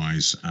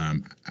likewise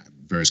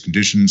various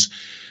conditions.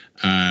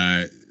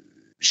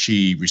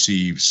 She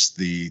receives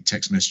the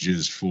text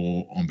messages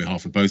on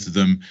behalf of both of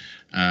them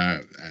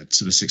at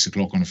sort of 6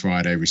 o'clock on a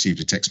Friday, received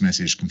a text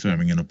message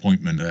confirming an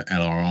appointment at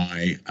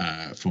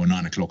LRI for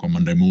 9 o'clock on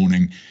Monday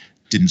morning.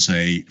 Didn't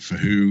say for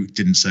who,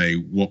 didn't say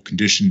what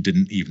condition,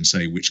 didn't even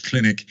say which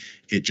clinic.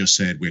 It just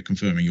said, we're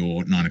confirming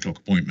your 9 o'clock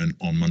appointment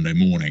on Monday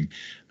morning.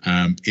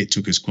 It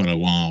took us quite a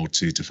while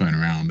to phone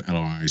around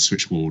LRI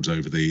switchboards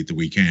over the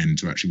weekend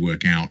to actually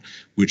work out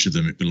which of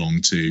them it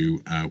belonged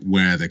to,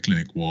 where their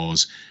clinic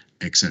was,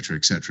 etc.,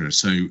 etc.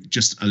 So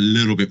just a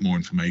little bit more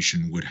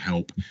information would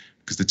help,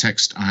 because the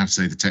text, I have to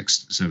say, the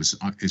text service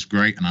is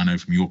great, and I know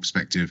from your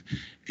perspective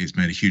it's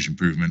made a huge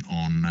improvement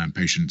on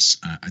patients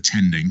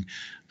attending,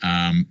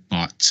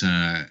 but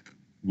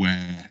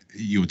where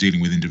you're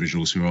dealing with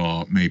individuals who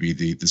are maybe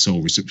the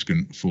sole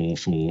recipient for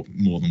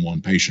more than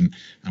one patient,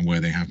 and where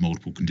they have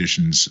multiple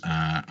conditions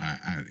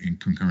in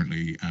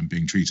concurrently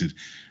being treated,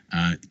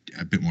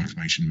 a bit more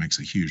information makes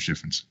a huge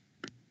difference.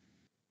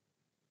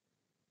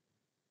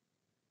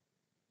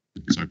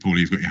 Sorry, Paul,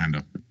 you've got your hand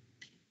up.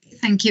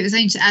 Thank you. I was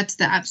going to add to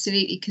that,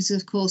 absolutely, because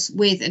of course,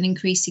 with an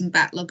increasing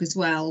backlog as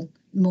well,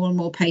 more and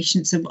more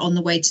patients are on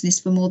the waiting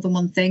list for more than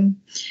one thing.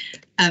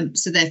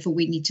 So therefore,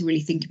 we need to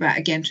really think about,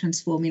 again,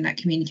 transforming that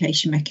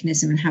communication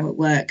mechanism and how it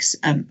works.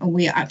 And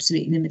we are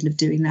absolutely in the middle of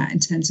doing that in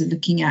terms of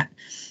looking at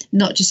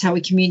not just how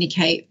we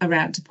communicate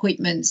around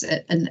appointments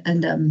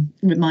and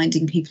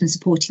reminding people and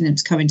supporting them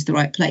to come into the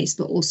right place,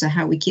 but also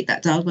how we keep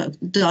that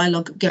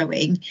dialogue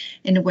going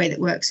in a way that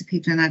works for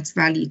people and adds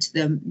value to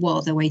them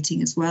while they're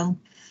waiting as well.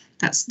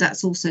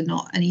 That's also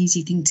not an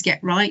easy thing to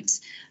get right,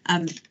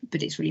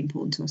 but it's really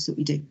important to us that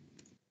we do.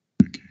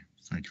 Okay,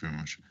 thank you very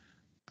much.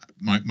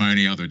 My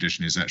only other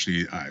addition is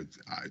actually,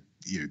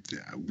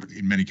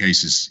 in many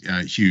cases,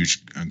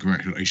 huge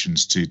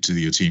congratulations to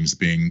your teams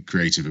being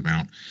creative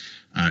about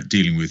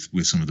dealing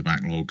with some of the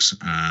backlogs.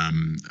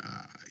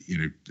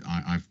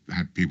 I've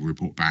had people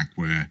report back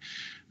where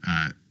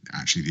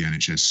actually the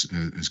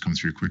NHS has come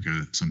through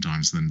quicker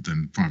sometimes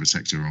than private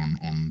sector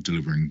on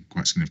delivering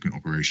quite significant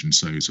operations.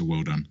 So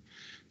well done.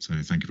 So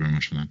thank you very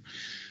much for that.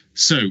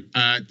 So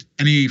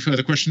any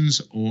further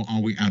questions, or are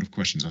we out of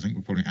questions? I think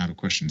we're probably out of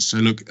questions. So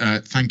look,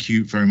 thank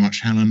you very much,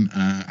 Helen.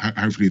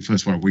 Hopefully the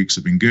first 5 weeks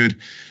have been good.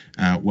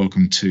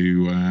 Welcome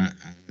to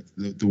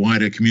the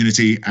wider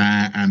community,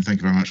 and thank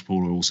you very much,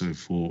 Paula, also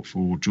for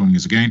joining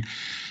us again.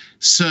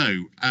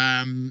 So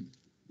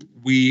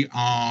we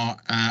are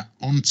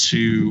on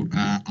to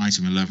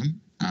item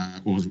 11,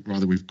 or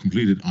rather we've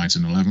completed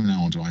item 11,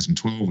 now on to item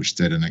 12, which is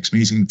date of next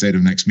meeting. The date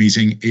of next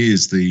meeting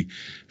is the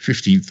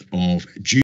 15th of June.